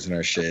Sky were losing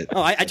our shit.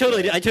 Oh, I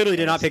totally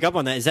did not pick up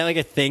on that. Is that like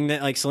a thing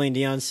that like Celine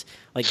Dion's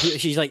like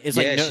she's like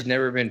she's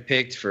never been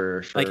picked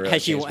for like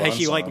has she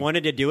like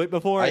wanted to do it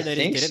before and they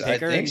didn't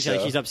pick her and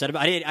she's upset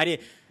about it? I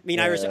didn't. I mean,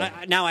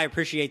 now I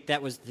appreciate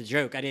that was the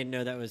joke. I didn't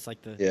know that was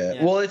like the.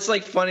 Yeah. Well, it's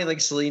like funny.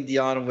 Like Celine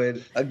Dion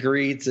would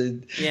agree to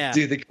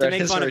do the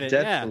credits for a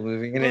Deadpool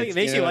movie, and it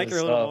makes you like her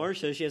a little more,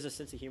 so she has a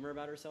sense of humor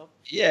about herself.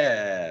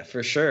 Yeah,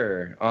 for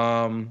sure.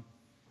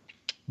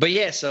 But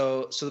yeah,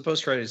 so the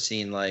post-credit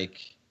scene,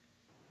 like,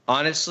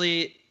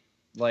 honestly,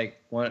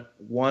 like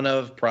one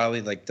of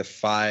probably like the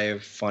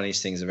 5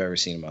 funniest things I've ever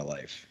seen in my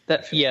life.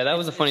 That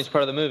was the funniest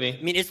part of the movie.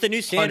 I mean, it's the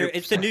new standard. 100%.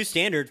 It's the new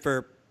standard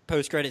for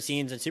post-credit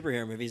scenes in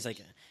superhero movies.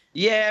 Like,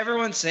 yeah,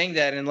 everyone's saying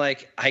that, and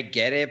like I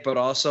get it, but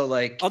also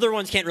like other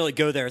ones can't really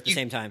go there at the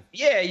same time.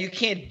 Yeah, you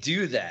can't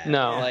do that.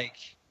 No, like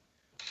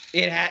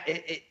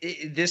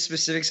this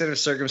specific set of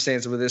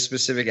circumstances with this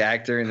specific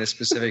actor in this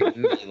specific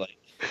movie, like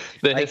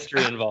the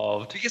history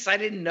involved. Because I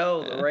didn't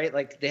know, right?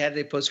 Like they had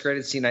the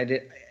post-credit scene.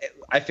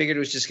 I figured it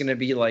was just gonna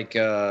be like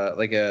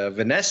a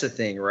Vanessa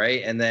thing,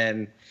 right? And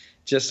then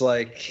just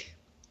like.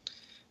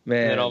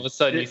 Man, and then all of a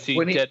sudden you see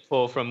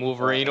Deadpool from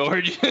Wolverine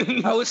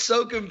Origins. I was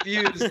so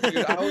confused,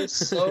 dude. I was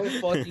so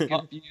fucking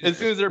confused. As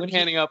soon as they're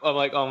panning up, I'm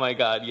like, oh my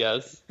god,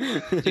 yes.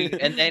 Dude,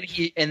 and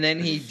then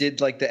he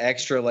did like the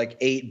extra like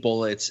 8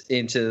 bullets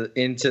into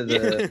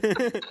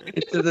the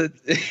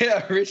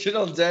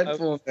original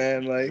Deadpool,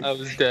 man. Like I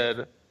was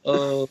dead.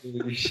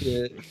 Holy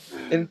shit.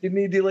 And didn't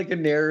he do like a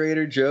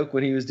narrator joke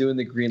when he was doing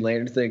the Green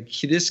Lantern thing?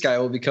 This guy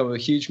will become a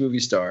huge movie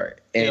star,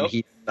 and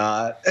he's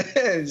not.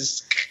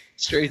 Just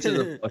straight to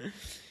the point.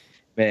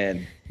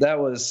 Man, that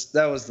was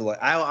the.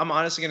 I'm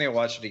honestly gonna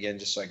watch it again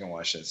just so I can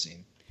watch that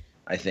scene.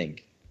 I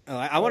think. Oh,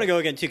 I want to go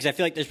again too because I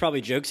feel like there's probably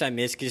jokes I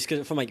missed just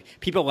because from like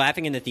people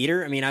laughing in the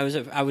theater. I mean, I was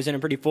in a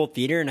pretty full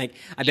theater, and I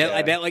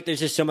bet like there's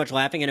just so much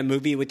laughing in a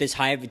movie with this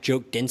high of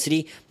joke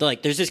density. But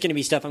like, there's just gonna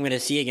be stuff I'm gonna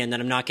see again that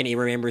I'm not gonna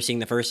remember seeing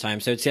the first time.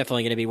 So it's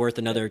definitely gonna be worth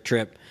another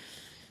trip.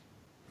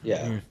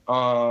 Yeah.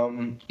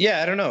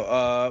 Yeah. I don't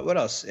know. What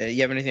else?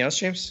 You have anything else,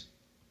 James?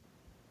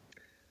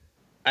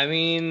 I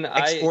mean,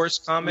 X-Force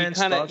comments.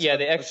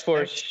 The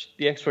X-Force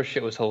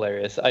shit was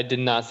hilarious. I did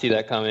not see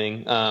that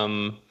coming.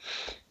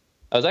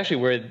 I was actually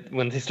worried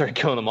when they started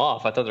killing them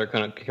off. I thought they were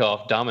going to kill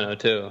off Domino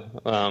too.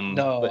 But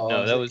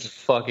no, that was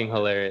fucking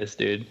hilarious,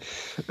 dude.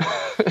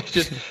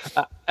 Just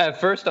at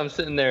first, I'm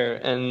sitting there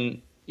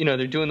and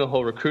they're doing the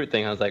whole recruit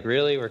thing. I was like,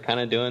 really? We're kind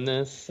of doing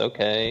this?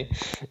 Okay.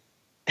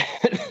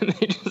 And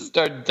they just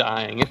start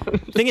dying.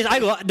 The thing is,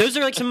 those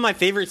are like some of my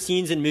favorite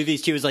scenes in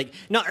movies too. Is like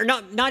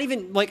not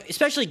even like,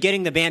 especially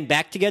getting the band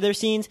back together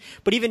scenes,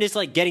 but even just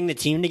like getting the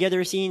team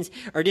together scenes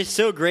are just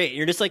so great.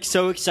 You're just like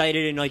so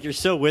excited and like you're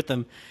so with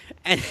them,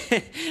 and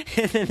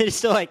then they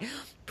still like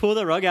pull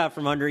the rug out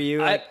from under you.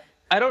 Like,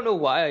 I don't know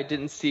why I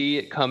didn't see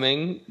it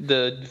coming.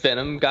 The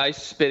Venom guy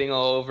spitting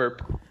all over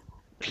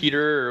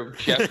Peter or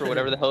Jeff or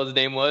whatever the hell his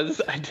name was.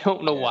 I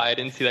don't know why I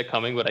didn't see that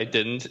coming, but I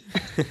didn't.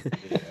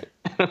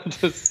 I'm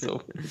just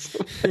so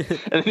and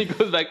then he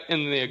goes back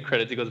in the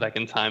credits. He goes back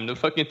in time to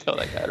fucking tell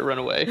that guy to run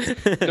away.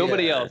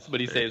 Nobody else, but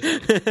he saves him.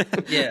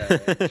 Yeah.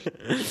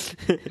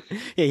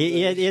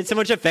 He had so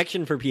much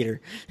affection for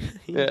Peter.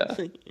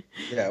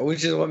 Yeah,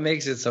 which is what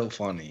makes it so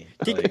funny.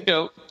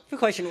 Good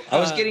question. I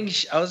was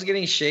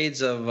getting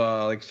shades of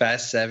like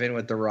Fast 7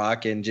 with The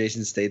Rock and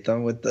Jason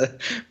Statham with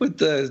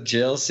the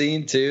jail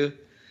scene too.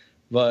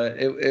 But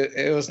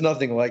it was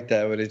nothing like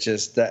that. But it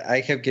just I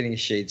kept getting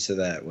shades to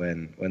that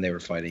when they were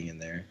fighting in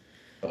there.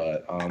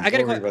 But I got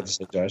about this,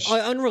 Josh.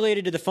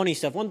 Unrelated to the funny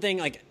stuff. One thing,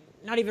 like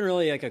not even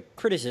really like a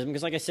criticism,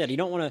 because like I said, you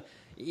don't want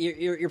to.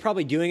 You're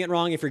probably doing it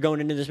wrong if you're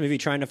going into this movie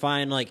trying to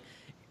find like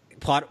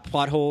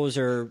plot holes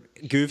or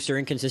goofs or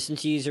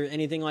inconsistencies or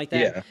anything like that.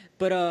 Yeah.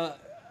 But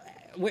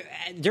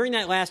during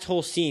that last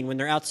whole scene when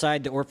they're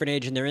outside the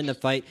orphanage and they're in the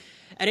fight,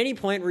 at any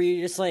point where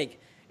you just like,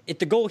 if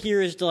the goal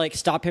here is to like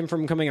stop him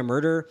from becoming a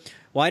murderer,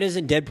 why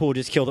doesn't Deadpool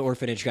just kill the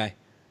orphanage guy?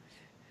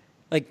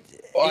 Like,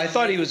 well, I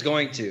thought he was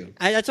going to.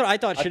 That's what I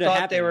thought should have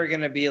happened. They were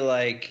going to be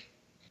like,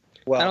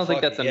 well, I don't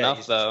think that's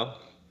enough though.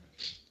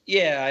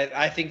 Yeah,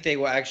 I think they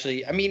will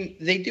actually. I mean,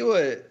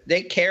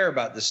 they care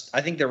about this.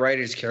 I think the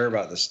writers care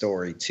about the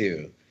story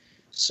too,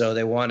 so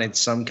they wanted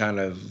some kind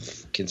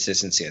of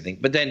consistency. I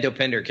think, but then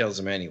Dopinder kills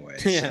him anyway.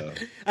 Yeah, so.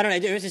 I don't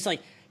know. It was just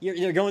like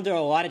they're going through a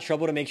lot of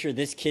trouble to make sure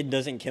this kid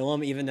doesn't kill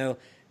him, even though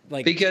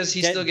like because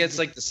he still gets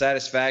like the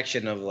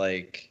satisfaction of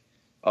like,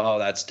 oh,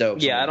 that's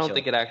dope. Yeah, I don't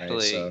think it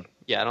actually. Right? So,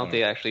 I don't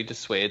think it actually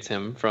dissuades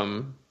him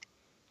from.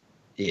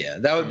 Yeah,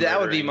 that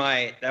would be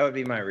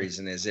my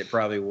reason. Is it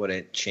probably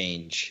wouldn't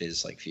change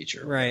his like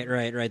future?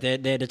 Right.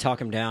 They had to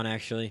talk him down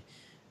actually.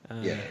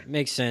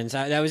 Makes sense.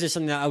 That was just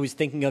something that I was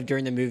thinking of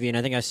during the movie, and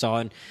I think I saw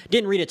and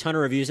didn't read a ton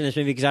of reviews in this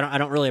movie because I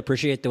don't really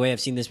appreciate the way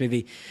I've seen this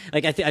movie.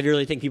 Like I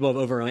really think people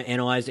have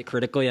overanalyzed it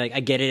critically. Like I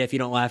get it if you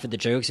don't laugh at the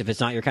jokes, if it's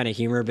not your kind of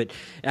humor, but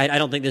I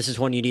don't think this is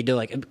one you need to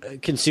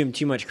like consume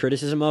too much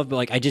criticism of. But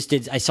like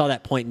I saw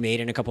that point made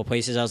in a couple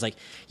places. I was like,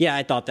 yeah,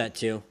 I thought that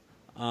too.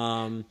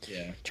 Trying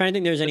to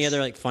think there's any other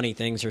like funny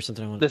things or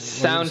something. The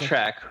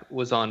soundtrack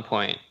was on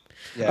point.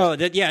 Yeah.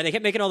 They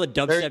kept making all the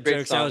dubstep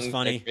jokes. That was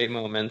funny. Great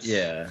moments.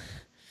 Yeah.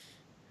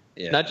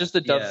 Not just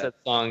the dubstep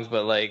songs,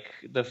 but like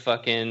the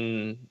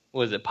fucking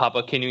was it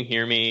Papa Can You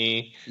Hear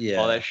Me? Yeah.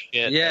 All that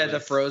shit. Yeah, the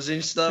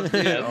Frozen stuff,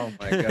 dude. Oh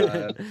my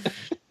god.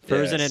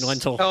 Frozen and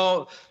Lentil.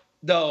 Oh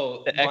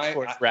no, the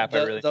X-Force rap.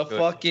 The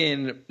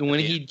fucking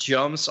when he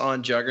jumps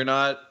on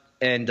Juggernaut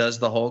and does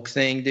the Hulk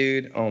thing,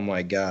 dude. Oh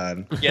my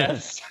god.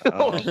 Yes.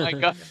 Oh my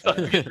god.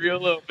 It's real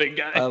low, big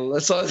guy.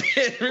 Let's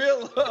get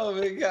real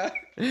low, big guy.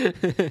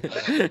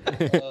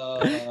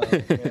 Oh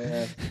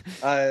man.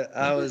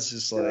 I was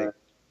just like,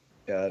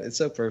 God, it's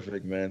so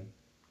perfect, man.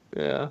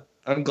 Yeah.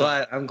 I'm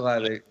glad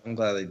they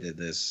did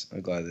this. I'm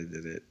glad they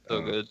did it.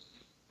 So good.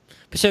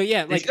 So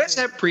yeah, like, did you guys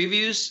have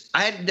previews?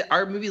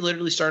 Our movie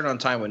literally started on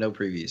time with no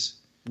previews.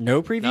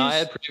 No previews? No, I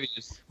had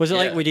previews. Was it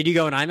like, did you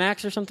go in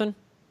IMAX or something?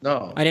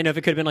 No. I didn't know if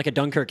it could have been like a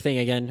Dunkirk thing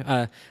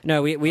again.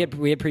 No, we had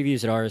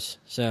previews at ours.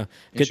 So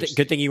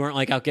good thing you weren't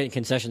like out getting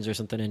concessions or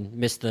something and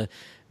missed the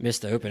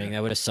opening.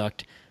 That would have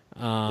sucked.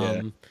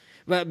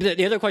 But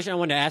the other question I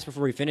wanted to ask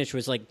before we finish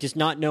was like just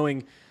not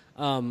knowing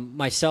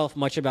myself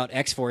much about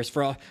X-Force.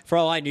 For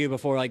all I knew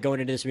before like going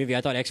into this movie,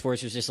 I thought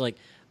X-Force was just like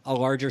a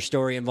larger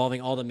story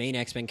involving all the main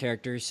X-Men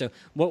characters. So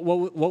what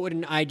would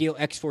an ideal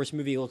X-Force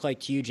movie look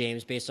like to you,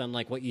 James, based on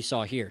like what you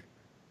saw here?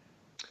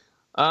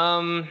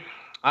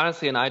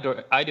 Honestly, an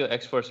ideal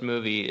X-Force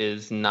movie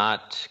is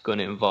not going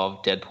to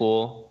involve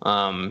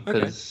Deadpool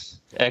because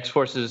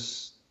X-Force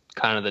is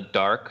kind of the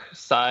dark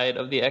side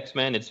of the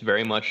X-Men. It's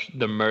very much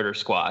the murder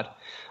squad.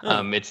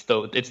 It's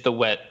the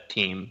wet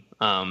team.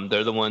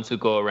 They're the ones who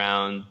go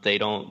around. They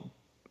don't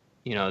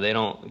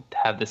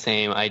have the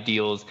same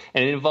ideals,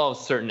 and it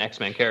involves certain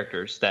X-Men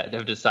characters that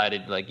have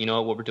decided, like, you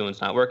know what we're doing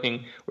is not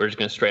working. We're just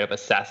going to straight up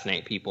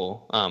assassinate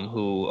people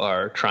who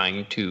are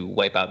trying to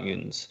wipe out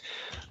mutants.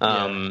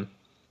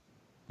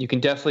 You can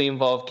definitely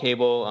involve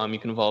Cable. You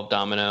can involve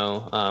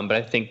Domino, but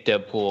I think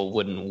Deadpool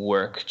wouldn't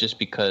work just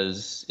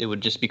because it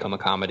would just become a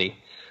comedy.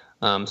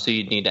 So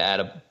you'd need to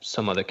add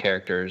some other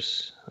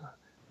characters,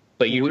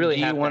 but you really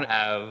have to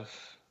have.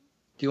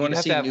 Do you want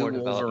to see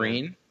new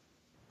Wolverine?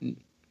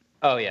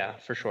 Oh yeah,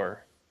 for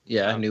sure.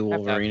 Yeah, new You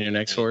have to Wolverine have and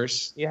Wolverine.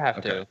 X-Force. You have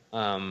Okay.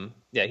 to.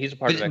 Yeah, he's a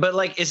part of it. But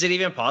like, is it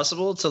even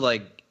possible to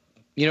like,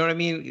 you know what I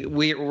mean?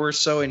 We're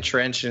so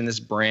entrenched in this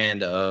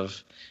brand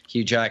of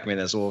Hugh Jackman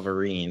as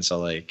Wolverine, so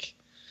like,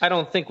 I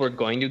don't think we're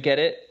going to get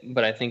it,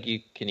 but I think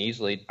you can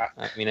easily.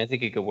 I mean, I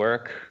think it could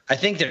work. I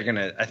think they're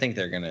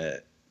gonna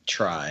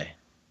try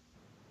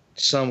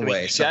some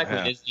way Jackman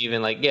somehow. isn't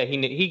even like, yeah,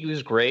 he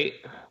was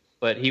great,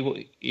 but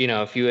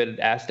if you had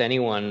asked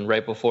anyone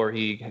right before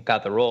he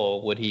got the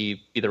role, would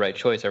he be the right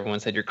choice? Everyone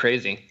said you're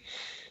crazy.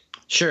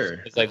 Sure.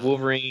 It's like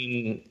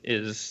Wolverine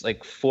is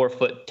like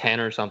 4'10"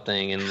 or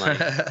something, and like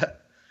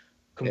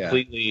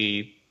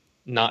completely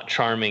not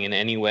charming in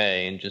any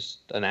way, and just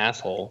an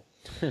asshole.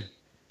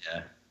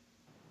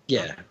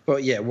 Yeah,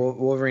 but yeah,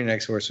 Wolverine and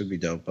X-Force would be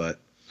dope, but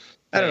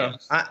I don't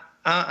know.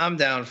 I'm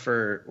down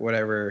for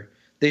whatever.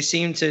 They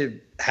seem to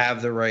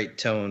have the right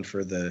tone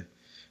for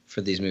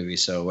these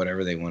movies, so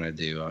whatever they want to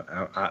do,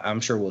 I'm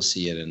sure we'll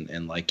see it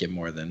and like it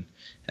more than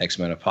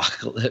X-Men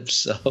Apocalypse.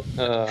 So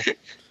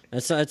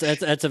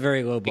That's a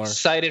very low bar.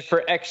 Excited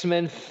for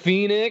X-Men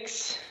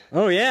Phoenix.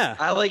 Oh yeah.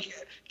 I like.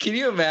 Can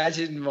you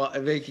imagine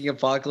making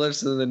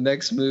Apocalypse and the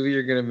next movie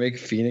you're gonna make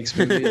Phoenix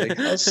movie? Like,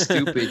 how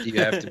stupid do you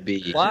have to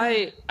be?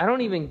 Why? I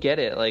don't even get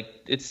it. Like,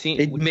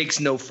 It makes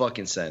no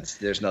fucking sense.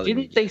 There's nothing.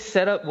 Didn't they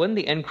set up? Wasn't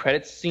the end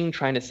credits scene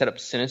trying to set up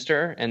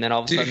Sinister, and then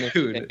all of a sudden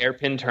Dude. an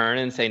hairpin turn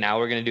and say, "Now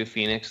we're gonna do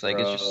Phoenix"? Like,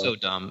 it's just so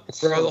dumb.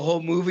 It's Bro, so- the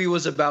whole movie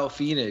was about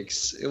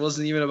Phoenix. It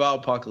wasn't even about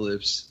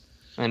Apocalypse.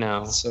 I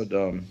know. It's so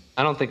dumb.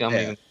 I don't think I'm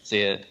Yeah. even gonna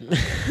see it.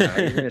 Nah,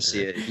 you're gonna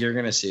see it. You're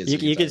gonna see it. so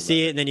You can talk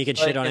see about it, and then you can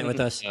shit on it with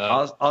us.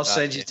 I'll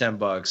send you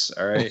 $10.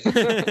 All right.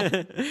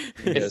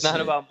 It's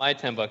not about my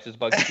 $10. It's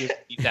about these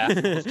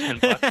assholes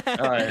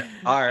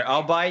 $10. All right.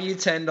 I'll buy you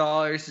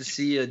 $10 to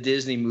see a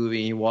Disney movie.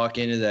 And you walk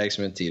into the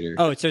X-Men theater.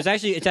 Oh, so it's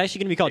actually going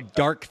to be called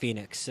Dark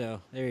Phoenix.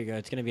 So there you go.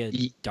 It's going to be a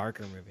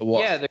darker movie.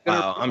 Well, Yeah, they're gonna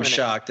wow. I'm ruin it.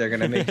 shocked. They're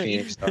gonna make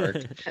Phoenix dark.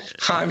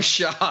 I'm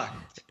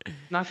shocked.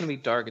 It's not gonna be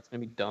dark. It's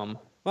gonna be dumb.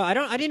 Well, I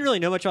didn't really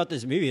know much about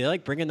this movie. They're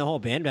like bringing the whole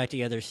band back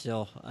together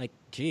still. Like,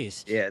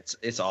 geez. Yeah,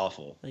 it's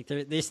awful. Like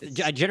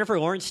Jennifer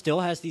Lawrence still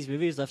has these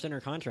movies left in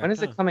her contract. When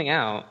is it coming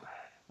out?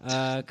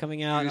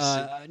 Coming out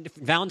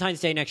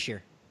Valentine's Day next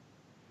year.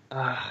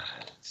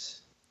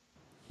 It's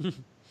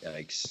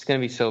Yikes. gonna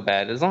be so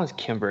bad. As long as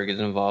Kimberg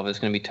is involved, it's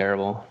gonna be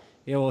terrible.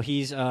 Yeah, well,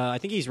 he's I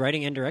think he's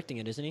writing and directing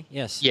it, isn't he?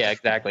 Yes. Yeah,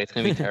 exactly. It's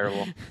gonna be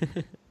terrible.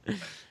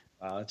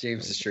 Wow,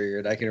 James is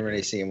triggered. I can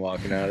already see him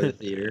walking out of the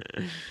theater.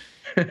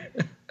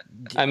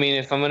 I mean,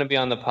 if I'm gonna be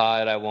on the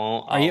pod, I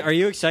won't. Are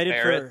you excited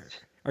bear for it.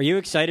 Are you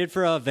excited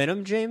for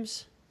Venom,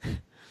 James?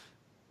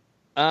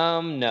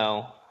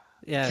 No.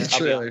 Yeah. The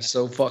trailer's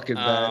so fucking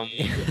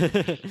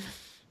bad.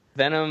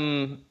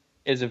 Venom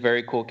is a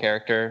very cool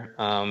character.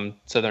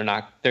 So they're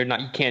not. You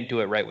can't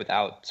do it right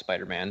without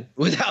Spider-Man.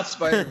 Without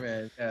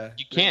Spider-Man, yeah.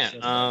 You can't.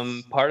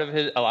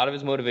 A lot of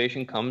his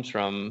motivation comes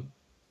from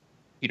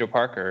Peter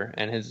Parker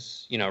and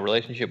his,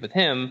 relationship with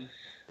him.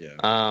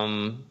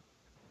 Yeah.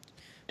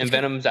 And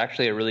Venom's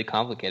actually a really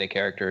complicated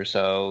character,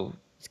 so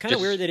It's kind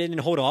of weird they didn't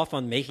hold off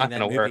on making not that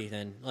gonna movie. work.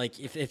 Then, like,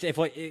 if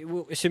what,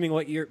 assuming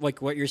what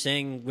you're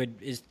saying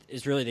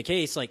is really the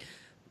case, like,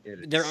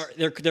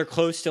 they're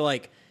close to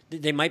like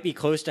they might be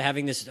close to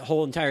having this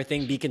whole entire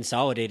thing be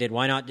consolidated.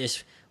 Why not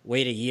just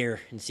wait a year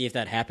and see if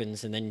that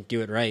happens and then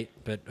do it right?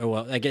 But oh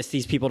well, I guess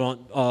these people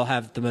don't all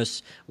have the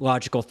most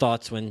logical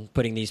thoughts when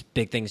putting these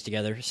big things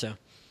together. So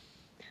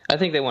I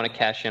think they want to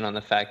cash in on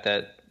the fact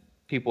that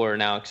people are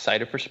now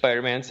excited for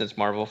Spider-Man since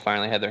Marvel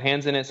finally had their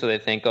hands in it. So they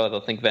think,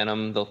 they'll think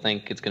Venom, they'll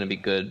think it's going to be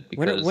good.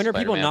 Because when are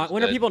people Spider-Man not? was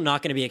When are good. people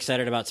not going to be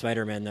excited about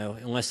Spider-Man though?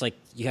 Unless like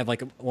you have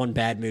like one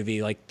bad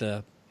movie, like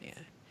I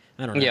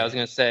don't know. Yeah, I was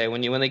going to say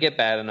when they get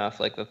bad enough,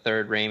 like the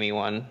third Raimi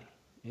one,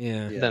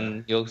 Yeah.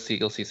 then you'll see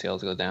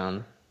sales go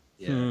down.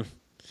 Yeah.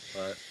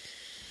 But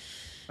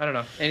I don't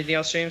know. Anything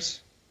else,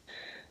 James?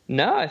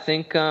 No, I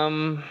think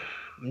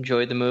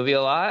enjoyed the movie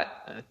a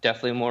lot.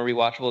 Definitely more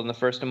rewatchable than the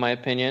first, in my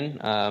opinion.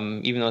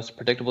 Even though it's a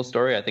predictable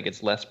story, I think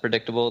it's less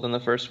predictable than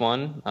the first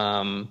one.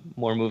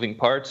 More moving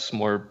parts,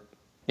 more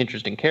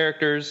interesting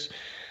characters.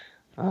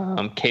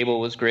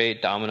 Cable was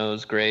great. Domino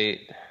was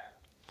great.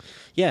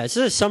 Yeah, this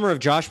is a summer of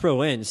Josh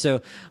Brolin.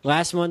 So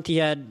last month he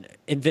had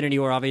Infinity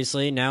War,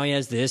 obviously. Now he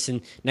has this,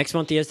 and next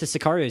month he has the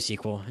Sicario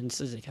sequel. And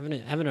so he's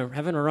having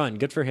a run.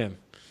 Good for him.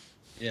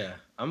 Yeah,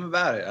 I'm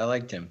about it. I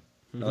liked him.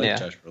 I like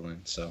Josh Brolin.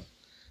 So,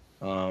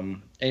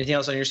 anything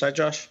else on your side,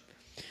 Josh?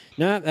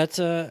 No, that's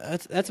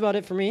about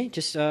it for me.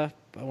 Just glad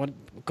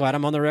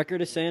I'm on the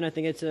record as saying I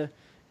think it's a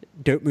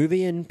dope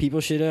movie and people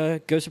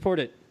should go support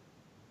it.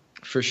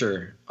 For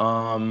sure.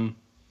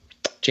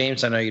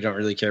 James, I know you don't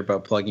really care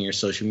about plugging your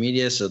social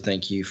media, so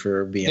thank you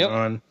for being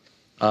on.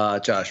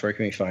 Josh, where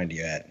can we find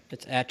you at?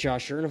 It's at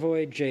Josh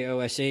Jurnovoi,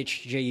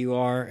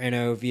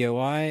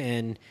 JoshJurnovoi,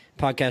 and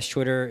podcast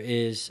Twitter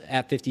is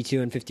at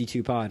 52 and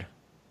 52 pod.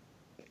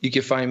 You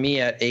can find me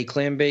at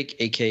aklambake,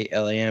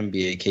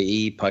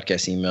 AKLAMBAKE.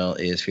 Podcast email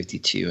is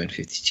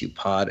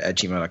 52and52pod at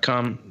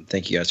gmail.com.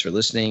 Thank you guys for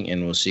listening,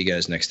 and we'll see you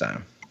guys next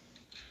time.